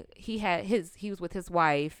guy he was with his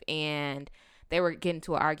wife and they were getting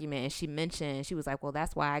into an argument and she was like, well,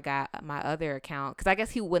 that's why I got my other account, because I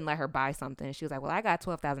guess he wouldn't let her buy something. She was like, well, I got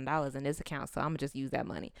 $12,000 in this account, so I'm gonna just use that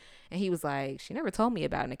money. And he was like, she never told me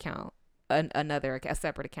about an account, a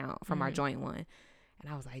separate account from our joint one. And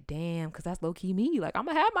I was like, damn, because that's low-key me. Like, I'm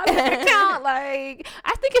going to have my separate account. Like,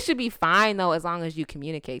 I think it should be fine, though, as long as you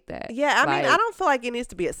communicate that. Yeah, I mean, Like, I don't feel like it needs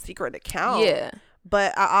to be a secret account. Yeah.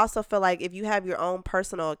 But I also feel like if you have your own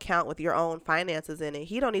personal account with your own finances in it,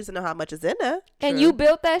 he don't need to know how much is in there. And True. you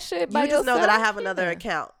built that shit by You just know that I yourself? have another Yeah.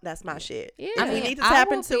 account. That's my shit. Yeah. If I we mean, need to I tap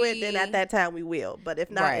will into it, then be- at that time we will. But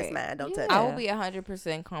if not, it's Right. mine. Don't Yeah. touch I it. will be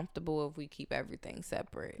 100% comfortable if we keep everything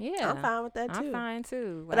separate. Yeah. I'm fine with that too. I'm fine,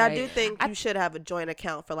 too. But I Like, do think you should have a joint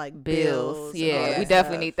account for like bills. bills. and Yeah, all we that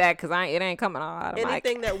definitely stuff. need that because it ain't coming all out of my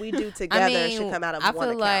Anything that we do together should come out of I one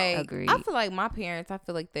feel account. like Agreed. I feel like my parents. I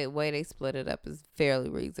feel like the way they split it up is fairly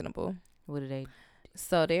reasonable. What do they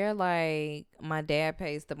So they're like, my dad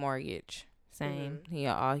pays the mortgage. same?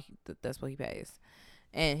 That's what he pays,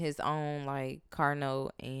 and his own like car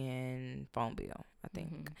note and phone bill, I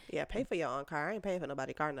think. Mhm. Yeah, pay for your own car. I ain't paying for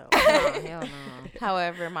nobody car note. Oh, hell no.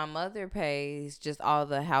 However, my mother pays just all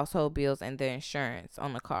the household bills and the insurance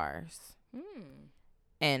on the cars Mm.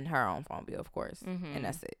 and her own phone bill, of course, Mhm. and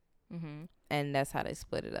that's it. Mm-hmm. And that's how they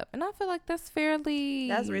split it up. And I feel like that's fairly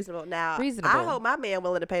That's reasonable. Now, Reasonable. I hope my man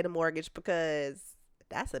willing to pay the mortgage because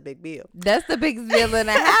that's a big bill. That's the big bill in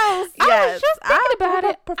the house. Yes, just thinking about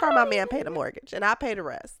it. prefer my man pay the mortgage, and I pay the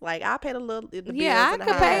rest. Like I pay the bills. Yeah, I in the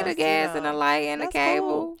could pay the house, gas you and the know. light and the That's cable.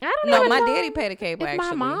 cool. I don't No, even my know daddy paid the cable if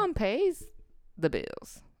actually. my mom pays the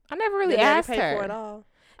bills. I never really Did daddy asked pay her. for it all?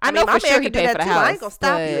 I mean, know my for man sure he can do paid that for the too. house. I ain't gonna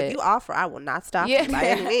stop you. If but- you offer, I will not stop Yeah. you by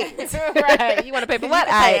any means. Right. You want to pay for You what?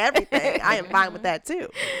 can pay I everything. I am fine with that too.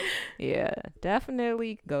 Yeah,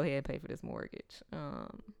 definitely go ahead and pay for this mortgage.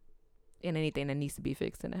 And anything that needs to be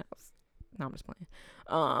fixed in the house. No, I'm just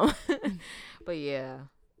playing. But yeah,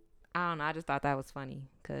 I don't know. I just thought that was funny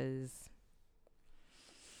because,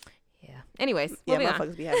 yeah. Anyways, Yeah, moving on.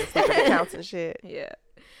 motherfuckers be having secret accounts and shit. Yeah.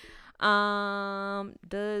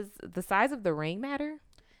 Does the size of the ring matter?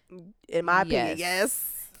 In my opinion, Yes.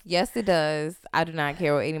 yes. Yes, it does. I do not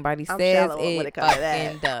care what anybody I'm says. shallow when it comes to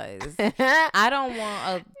that. does. I don't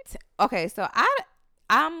want okay, so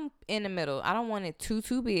I'm in the middle. I don't want it too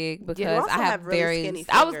big because You also I have really very skinny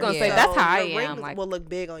I was fingers, gonna say, Yeah. that's how I your am, rings like- will look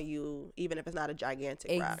big on you, even if it's not a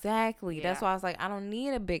gigantic rock. Exactly. Yeah. That's why I was like, I don't need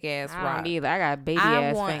a big ass I rock. don't either. I got baby I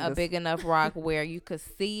ass want fingers. a big enough rock where you could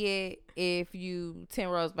see it if you 10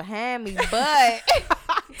 rows behind me, but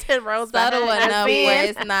 10 rows subtle behind. enough see where it.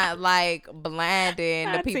 it's not like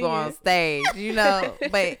blinding the I people see on it. stage, you know,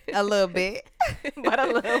 but a little bit. but a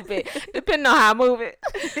little bit, depending on how I move it.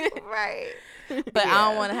 Right. But I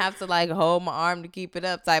don't want to have to like hold my arm to keep it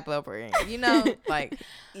up type of ring, you know, like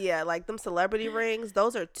Yeah, like them celebrity rings,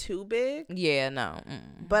 those are too big. yeah, no.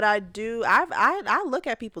 Mm. But I I look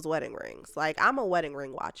at people's wedding rings. Like I'm a wedding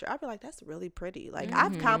ring watcher. I'd be like, that's really pretty. Like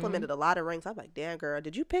I've Mhm. complimented a lot of rings. I'm like, damn girl,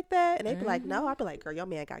 did you pick that? And they'd be like, no. I'd be like, girl, your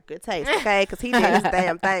man got good taste, okay? Because he did his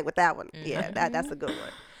damn thing with that one. Yeah, that's a good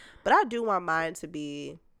one. But I do want mine to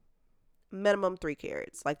be minimum 3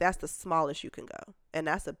 carats. Like that's the smallest you can go, and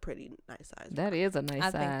that's a pretty nice size. That is a nice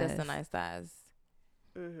I size. think that's a nice size.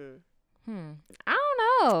 Mm-hmm. I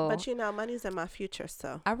don't know. But you know, money's in my future,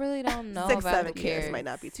 so I really don't know 6, about 7 the carats carrots. might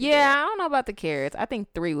not be too yeah, bad. I don't know about the carrots. I think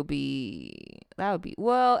 3 would be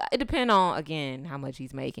well, it depends on again how much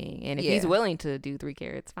he's making. And if he's Yeah. willing to do 3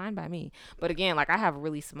 carats, fine by me. But again, like I have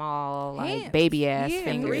really small, like Hands. baby ass Yeah,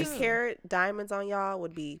 fingers. 3 carat diamonds on y'all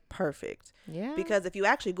would be perfect. Yeah. Because if you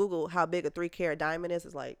actually Google how big a 3 carat diamond is,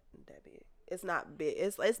 it's like that big. It's not big.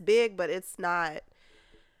 It's big, but it's not.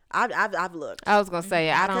 I've looked. I was gonna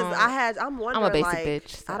say I Because don't. I'm wondering, I'm a basic like,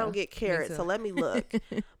 bitch. I so. don't get carats, too. so let me look.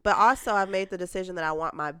 But also, I've made the decision that I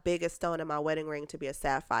want my biggest stone in my wedding ring to be a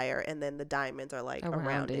sapphire, and then the diamonds are like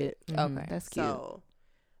around it. Mhm, Okay. that's cute. So,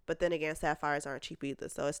 but then again, sapphires aren't cheap either,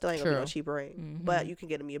 so it still ain't gonna be no True. cheap ring. Mhm. But you can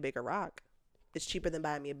get me a bigger rock. It's cheaper than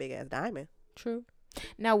buying me a big ass diamond. True.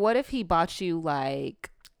 Now, what if he bought you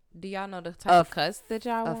like Do y'all know the type A of cuts that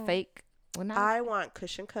y'all a want? fake? Well, not. I want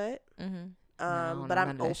cushion cut. Mm-hmm. I don't But know I'm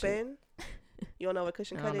none of that shit. open. You don't know what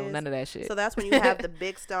cushion I cut don't know is? none of that shit. So that's when you have the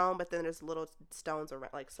big stone, but then there's little stones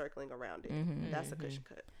around, like circling around it. Mhm. That's a cushion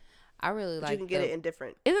cut. I really But like you can get it in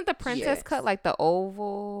different. Isn't the princess Yes. cut like the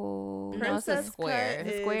oval? No, it's a Princess square. cut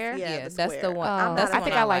The is- square? Yeah, Yeah, the that's the square. one. Oh, That's I the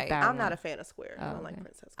think one I like that I'm one. not a fan of square. I Oh, don't like okay.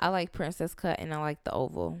 princess I cut. like princess cut and I like the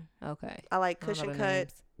oval Okay. I like I don't know cushion the cut,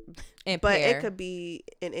 names. and but pear. it could be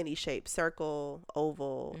in any shape: circle,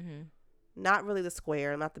 oval. Mm-hmm. Not really the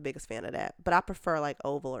square. I'm not the biggest fan of that, but I prefer like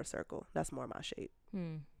oval or circle. That's more my shape.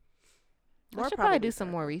 I should probably do some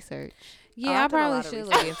more research. Yeah, I I did a lot probably of should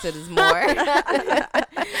research. look into this more.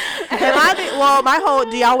 Well, my whole.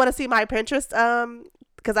 Do y'all want to see my Pinterest?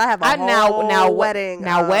 Because I have a whole wedding.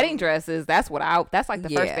 wedding dresses. That's what that's like the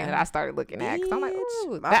first thing Yeah. that I started looking at. 'Cause I'm like, Bitch,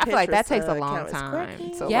 ooh, my I feel like that Pinterest, takes a account long is time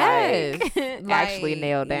cracking. to Yes, like, actually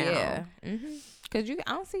nail down. Yeah. Mm-hmm. Cause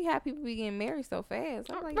I don't see how people be getting married so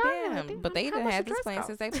fast. I'm like, Right. damn. But they How done much had the this dress plan cost?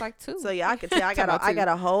 since they was like 2. So y'all can tell I got Talking I about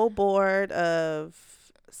got a whole board of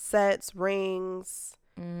sets, rings,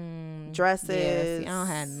 dresses. Yeah, see, I don't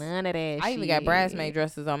have none of that. I even got bridesmaid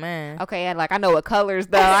dresses on mine. Okay, and like I know what colors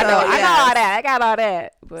though. I know all yes. that. I got all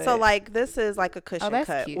that. But So like this is like a cushion that's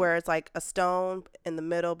cut cute. where it's like a stone in the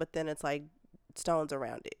middle, but then it's like stones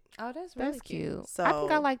around it. Oh, that's really that's cute. So I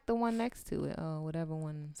think I like the one next to it. Oh, whatever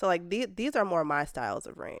one. So like these are more my styles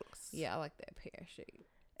of rings. Yeah, I like that pear shape.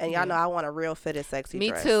 And y'all Yeah. know I want a real fitted sexy Me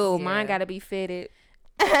dress. too. Yeah. Mine got to be fitted.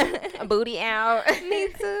 Booty out. Me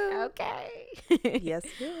too. Okay. Yes,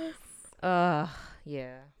 yes. Yeah.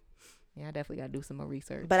 Yeah, I definitely gotta do some more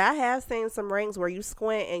research. But I have seen some rings where you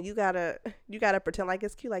squint and you gotta pretend like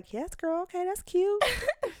it's cute. Like, yes, girl, okay, that's cute.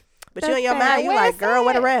 But you in your mind, you Where like, it's girl,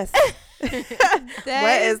 where the at? rest? That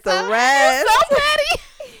Where is the rest? so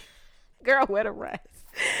petty. Girl, where the rest?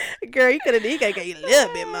 Girl, you gotta get you a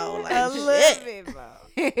little bit more. Like, shit. bit more.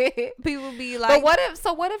 People be like,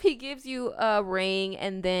 But what if he gives you a ring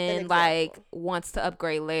and then An like example. wants to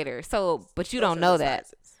upgrade later? So, but you Those don't are know the that.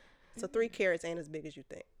 sizes. So 3 carats ain't as big as you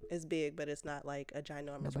think. It's big, but it's not like a ginormous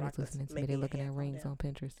rock. Nobody's that's listening to me. making They're your looking at hand fall rings down. on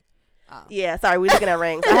Pinterest. oh. Yeah, sorry, we're looking at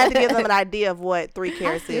rings. I had to give them an idea of what 3 I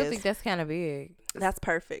carats still is. think that's kind of big. That's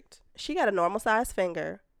perfect. She got a normal size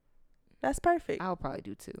finger. That's perfect. I would probably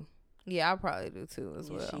do 2. Yeah, I'll probably do too as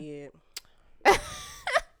Yeah, well. shit.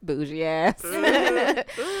 Bougie ass.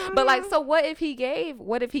 Mhm. But like, so what if he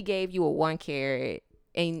gave you a 1 carat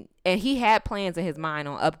and he had plans in his mind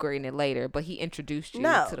on upgrading it later, but he introduced you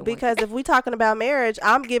No, to the because if we talking about marriage,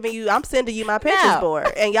 I'm sending you my Pinterest No. board,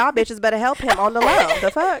 and y'all bitches better help him on the low. The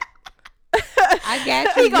fuck? I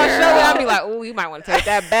got you, he gonna show it, I'll be girl. like, oh, you might want to take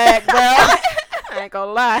that back, bro. I ain't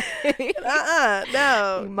gonna lie.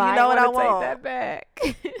 No. You might know what I wanna want? Take that back.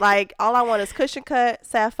 Like, all I want is cushion cut,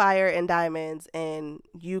 sapphire, and diamonds, and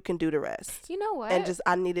you can do the rest. You know what? And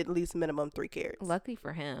I need at least minimum 3 carats. Luckily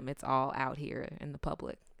for him, it's all out here in the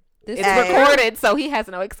public. This It's Hey. recorded, so he has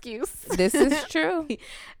no excuse. This is true.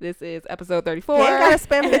 This is episode He 34. ain't gotta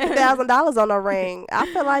spend $50,000 on a ring. I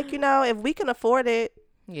feel like, if we can afford it,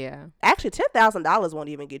 Yeah. actually $10,000 won't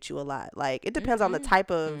even get you a lot. Like, it depends on the type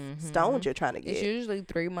of Mhm. stones you're trying to It's get. usually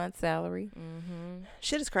 3 months salary. Mm-hmm.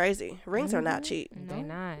 Shit is crazy. Rings are not cheap. They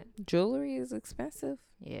not. Jewelry is expensive.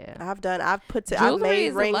 Yeah. I've Jewelry made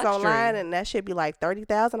is a rings luxury. online, and that shit be like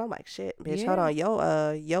 30,000. I'm like, shit, bitch, hold Yeah.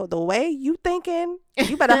 on, yo, the way you thinking,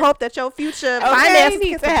 you better hope that your future Okay, finances need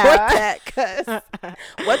can to support have- that,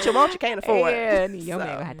 cause what you want, you can't afford. Yeah, your man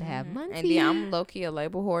So, gonna have to have money. And then I'm low key a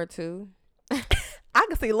label whore too. I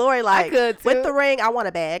can see Lori like could, too. with the ring. I want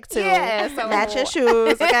a bag too. Yeah, so- matching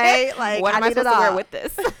shoes. Okay, like what am I need it supposed to wear all. with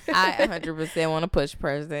this? I 100% want to push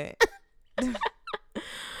present.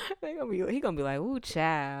 He gonna be like, ooh,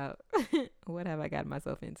 child. What have I gotten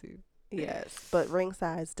myself into? Yes, but ring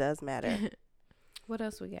size does matter. What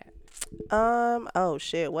else we got? Oh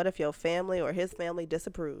shit. What if your family or his family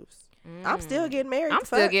disapproves? I'm still getting married. I'm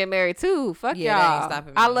still getting married too. Fuck Yeah, that ain't y'all.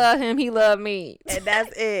 stopping I me. love him. He love me. and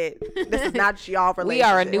that's it. This is not y'all relationship. We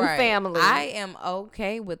are a new family. I am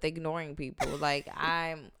okay with ignoring people. Like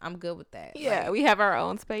I'm good with that. Yeah, Like, we have our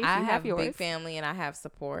own space. I You have a yours. big family and I have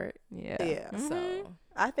support. Yeah. Yeah. Mhm. So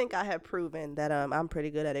I think I have proven that I'm pretty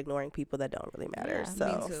good at ignoring people that don't really matter. Yeah, so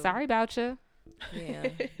me too. Sorry about you. yeah,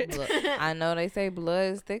 Look, I know they say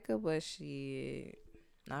blood is thicker, but shit,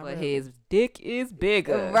 not But really. his dick is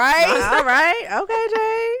bigger. Right? all right, okay,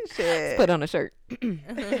 Jay. Shit. Put on a shirt.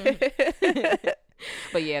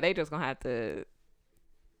 But yeah, they just gonna have to.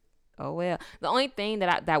 Oh well. The only thing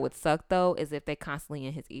that would suck though is if they constantly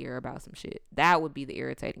in his ear about some shit. That would be the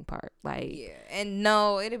irritating part. Like, Yeah, and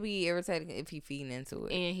no, it'd be irritating if he feeding into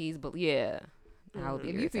it. and he's yeah. That would be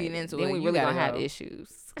If you feeding irritating. into then it, we you really gotta gonna have go.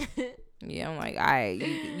 issues. Yeah, I'm like, all right,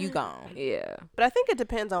 you gone. Yeah. But I think it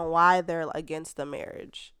depends on why they're against the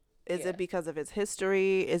marriage. Is Yeah. it because of its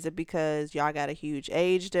history? Is it because y'all got a huge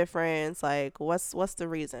age difference? Like, what's the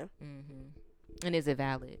reason? And is it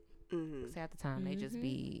valid? Mm-hmm. 'Cause half the time they just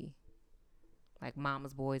be like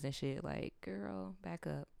mama's boys and shit. Like, girl, back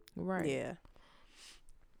up. Right. Yeah.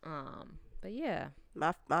 But yeah.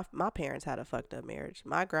 My parents had a fucked up marriage.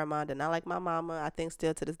 My grandma did not like my mama. I think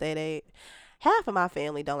still to this day half of my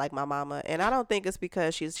family don't like my mama, and I don't think it's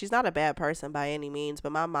because she's not a bad person by any means,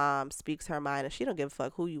 but my mom speaks her mind and she don't give a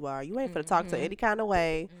fuck who you are. You ain't finna talk to her any kind of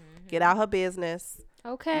way. Get out her business.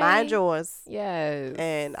 Okay. Mind yours. Yes.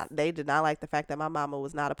 And they did not like the fact that my mama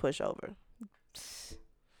was not a pushover.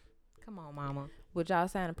 Come on, mama. Would y'all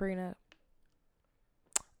sign a prenup?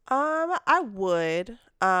 I would.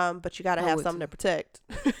 But you gotta I have would something too. to protect.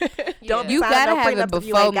 Yeah. Don't You sign gotta no have it prenup if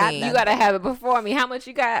you before ain't got me. You nothing. gotta have it before me. How much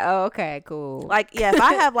you got? Oh, okay, cool. Like, yeah, if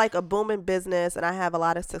I have like a booming business and I have a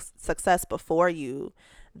lot of success before you,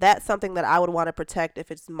 that's something that I would want to protect if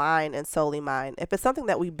it's mine and solely mine. If it's something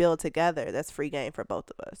that we build together, that's free game for both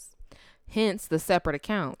of us. Hence the separate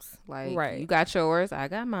accounts. Like, Right. you got yours, I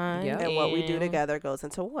got mine. Yep. And what we do together goes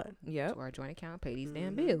into one. Yep. To our joint account, pay these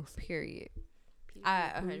damn Mhm. bills. Period.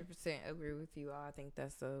 I 100% agree with you all. I think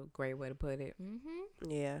that's a great way to put it.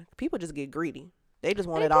 Mm-hmm. Yeah. People just get greedy. They just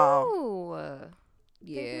want it all.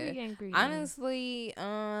 Yeah. Honestly,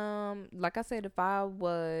 like I said,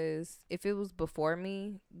 if it was before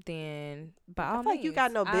me, then by all I feel like you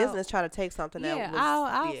got means, no I'll- business trying to take something that Yeah, was.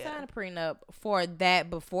 I'll yeah. sign a prenup for that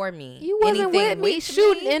before me. You wasn't Anything with me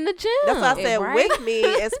shooting me, in the gym. That's what I said. Right? With me,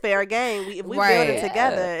 it's fair game. If we build Right. it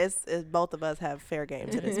together, it's both of us have fair game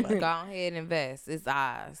to this Go money. ahead and invest. It's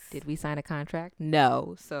ours. Did we sign a contract?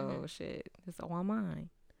 No. So shit, it's all mine.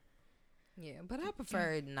 Yeah, but I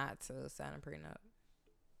prefer not to sign a prenup,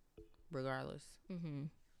 regardless. Mm-hmm.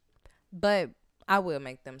 But I will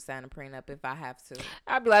make them sign a prenup if I have to.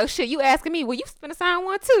 I'd be like, shit, you asking me? Well, you finna sign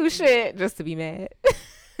one too, shit, just to be mad.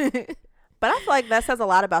 But I feel like that says a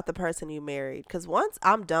lot about the person you married. Because once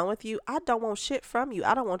I'm done with you, I don't want shit from you.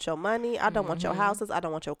 I don't want your money. I don't want your houses. I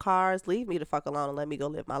don't want your cars. Leave me the fuck alone and let me go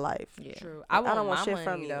live my life. Yeah. True. I I want don't want my shit money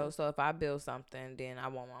from you. though. So if I build something, then I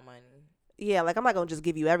want my money. Yeah, like I'm not going to just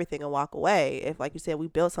give you everything and walk away. If, like you said, we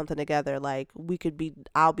build something together, like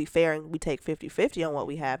I'll be fair and we take 50-50 on what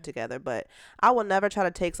we have together. But I will never try to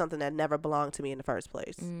take something that never belonged to me in the first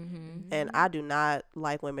place. Mm-hmm. And I do not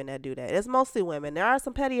like women that do that. It's mostly women. There are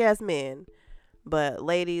some petty ass men. But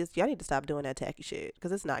ladies, y'all need to stop doing that tacky shit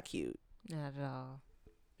because it's not cute. Not at all.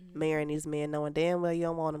 Marrying these men knowing damn well you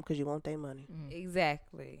don't want them because you want their money.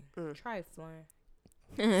 Exactly. Mm. Trifling.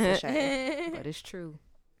 It's a shame. But it's true.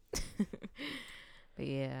 But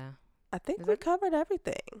yeah. I think Is we that- covered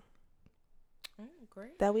everything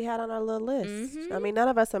Great. that we had on our little list. Mhm. I mean, none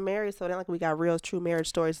of us are married, so it ain't like we got real, true marriage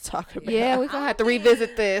stories to talk about. Yeah, we're gonna have to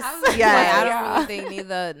revisit this. Yeah. I don't really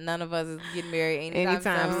think none of us is getting married anytime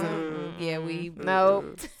Anytime soon. soon. Yeah, we.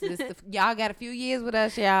 Nope. Y'all got a few years with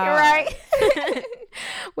us, y'all. Right.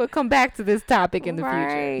 We'll come back to this topic in the future.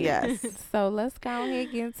 Right. Yes. So let's go ahead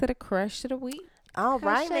and get into the crush of the week. All Crush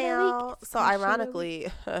right of the now. week. So Crush of the ironically,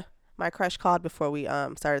 my crush called before we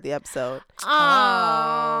started the episode. Oh,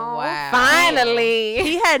 wow. Finally.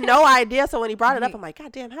 He had no idea, so when he brought it up, I'm like,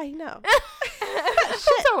 God damn, how you know? I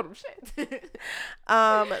told him shit.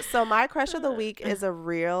 So my crush of the week is a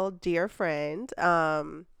real dear friend.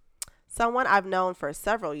 Someone I've known for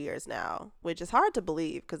several years now, which is hard to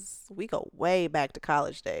believe because we go way back to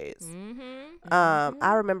college days. Mm-hmm.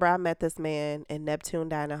 I remember I met this man in Neptune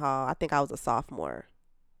Dining Hall. I think I was a sophomore.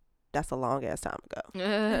 That's a long ass time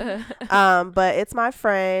ago. But it's my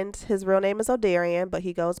friend. His real name is O'Darian, but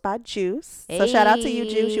he goes by Juice. So shout out to you,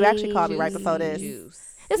 Juice. You actually called me right before this.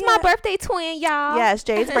 Juice. It's Yeah. my birthday twin, y'all. Yeah, it's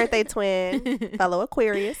Jade's birthday twin, fellow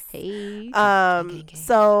Aquarius. Hey.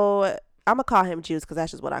 So I'm gonna call him Juice because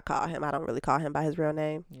that's just what I call him. I don't really call him by his real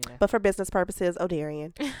name, but for business purposes,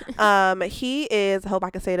 O'Darian. He is, hope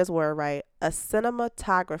I can say this word right, a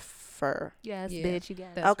cinematographer. Yes, Yeah. bitch, you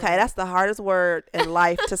got it. Okay, that's the hardest word in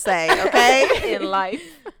life to say. Okay, In life.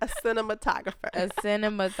 a cinematographer. A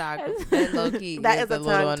cinematographer. Low key. That is a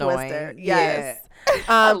little tongue twister. annoying. Yes.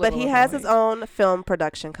 A But he little has his annoying. own film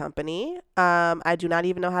production company. I do not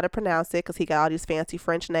even know how to pronounce it because he got all these fancy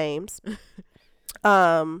French names.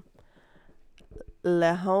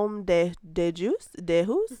 Le Home de Juice? De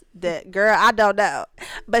Who's? Girl, I don't know.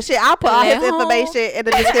 But shit, I'll put all his Le Home. information in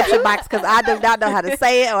the description box because I do not know how to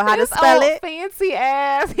say it or how to This spell old it. fancy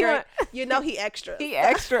ass. Girl, you know he extra. He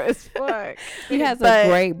extra as fuck. He has But- a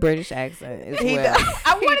great British accent as He well. does.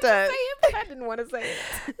 I He wanted does. to say it, but I didn't want to say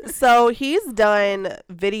it. So he's done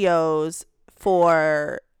videos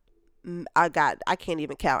for I can't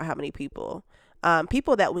even count how many people.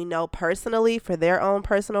 People that we know personally for their own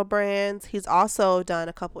personal brands. He's also done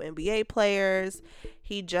a couple NBA players.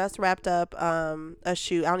 He just wrapped up a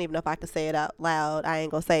shoot. I don't even know if I can say it out loud. I ain't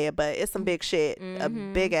gonna say it, but it's some big shit. A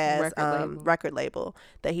Mhm. big ass record label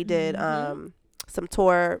that he did some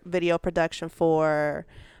tour video production for.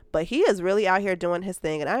 But he is really out here doing his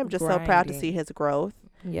thing, and I am just so proud to Grinding. see his growth.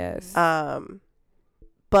 Yes.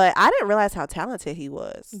 But I didn't realize how talented he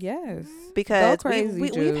was. Yes. Because Go crazy,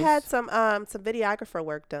 we've Juice. had some videographer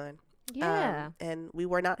work done. Yeah. And we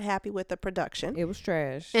were not happy with the production. It was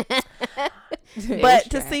trash. But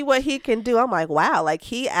to see what he can do, I'm like, wow, like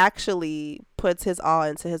he actually puts his all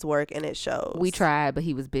into his work and it shows. We tried, but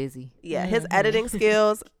he was busy. Yeah, his editing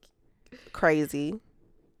skills, crazy.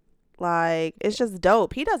 Like, it's just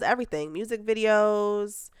dope. He does everything. Music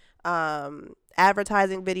videos,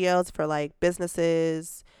 advertising videos for like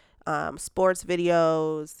businesses, sports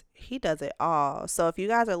videos. He does it all. So if you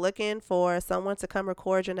guys are looking for someone to come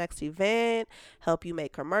record your next event, help you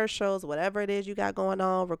make commercials, whatever it is you got going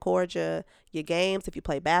on, record your games if you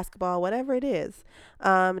play basketball, whatever it is,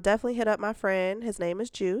 definitely hit up my friend. His name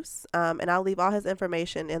is Juice, and I'll leave all his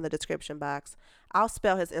information in the description box. I'll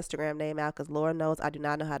spell his Instagram name out because Lord knows I do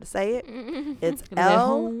not know how to say it. It's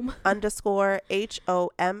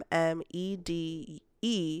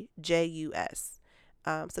L_HOMMEDEJUS.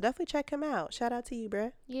 So definitely check him out. Shout out to you,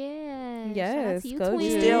 bruh. Yeah. Yes, You go We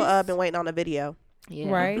Juice. still been waiting on the video. Yeah.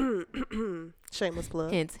 Right? Shameless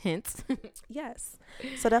plug. Hints. Yes.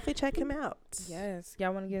 So definitely check him out. Yes.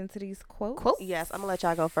 Y'all want to get into these quotes? Quotes? Yes, I'm gonna let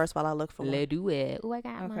y'all go first while I look for one. Let's do it. Oh, I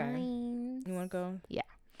got Okay. mine. You want to go? Yeah.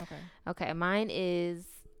 Okay. Okay, mine is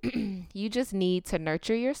you just need to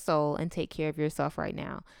nurture your soul and take care of yourself right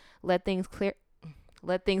now. Let things clear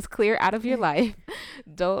out of your life.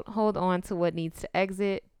 Don't hold on to what needs to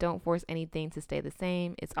exit. Don't force anything to stay the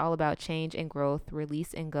same. It's all about change and growth.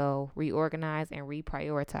 Release and go. Reorganize and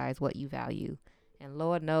reprioritize what you value. And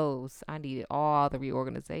Lord knows I needed all the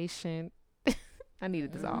reorganization. I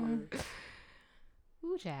needed this all.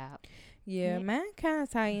 Ooh, child. Yeah, mine kind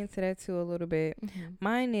of tie into that too a little bit. Mm-hmm.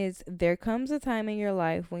 Mine is there comes a time in your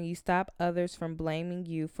life when you stop others from blaming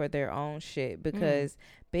you for their own shit because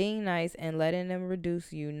being nice and letting them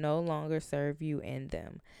reduce you no longer serve you and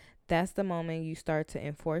them. That's the moment you start to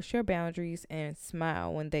enforce your boundaries and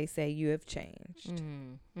smile when they say you have changed.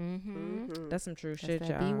 That's some true shit, that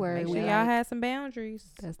y'all. B word Make we sure y'all like. had some boundaries.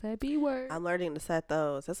 That's that B word. I'm learning to set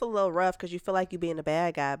those. It's a little rough because you feel like you being a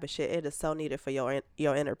bad guy, but shit, it is so needed for your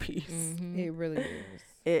inner peace. It really is.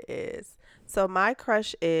 It is. So my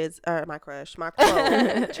quote, child,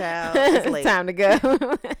 is late. Time to go.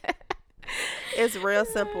 It's real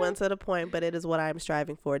simple and to the point, but it is what I am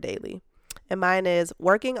striving for daily. And mine is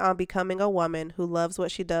working on becoming a woman who loves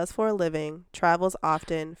what she does for a living, travels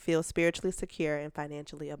often, feels spiritually secure, and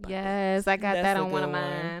financially abundant. Yes, I got That's that a on one good of one.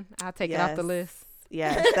 mine. I'll take it off the Yes. list.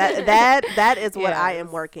 Yes, that is what I am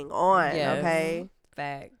Yes. working on. Yes. Okay.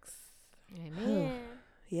 Facts. Amen.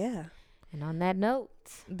 Yeah. And on that note,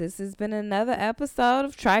 This has been another episode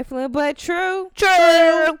of Trifling But True.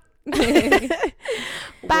 True. bye,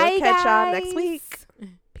 We'll catch y'all guys. next week.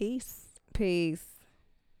 Peace. Peace.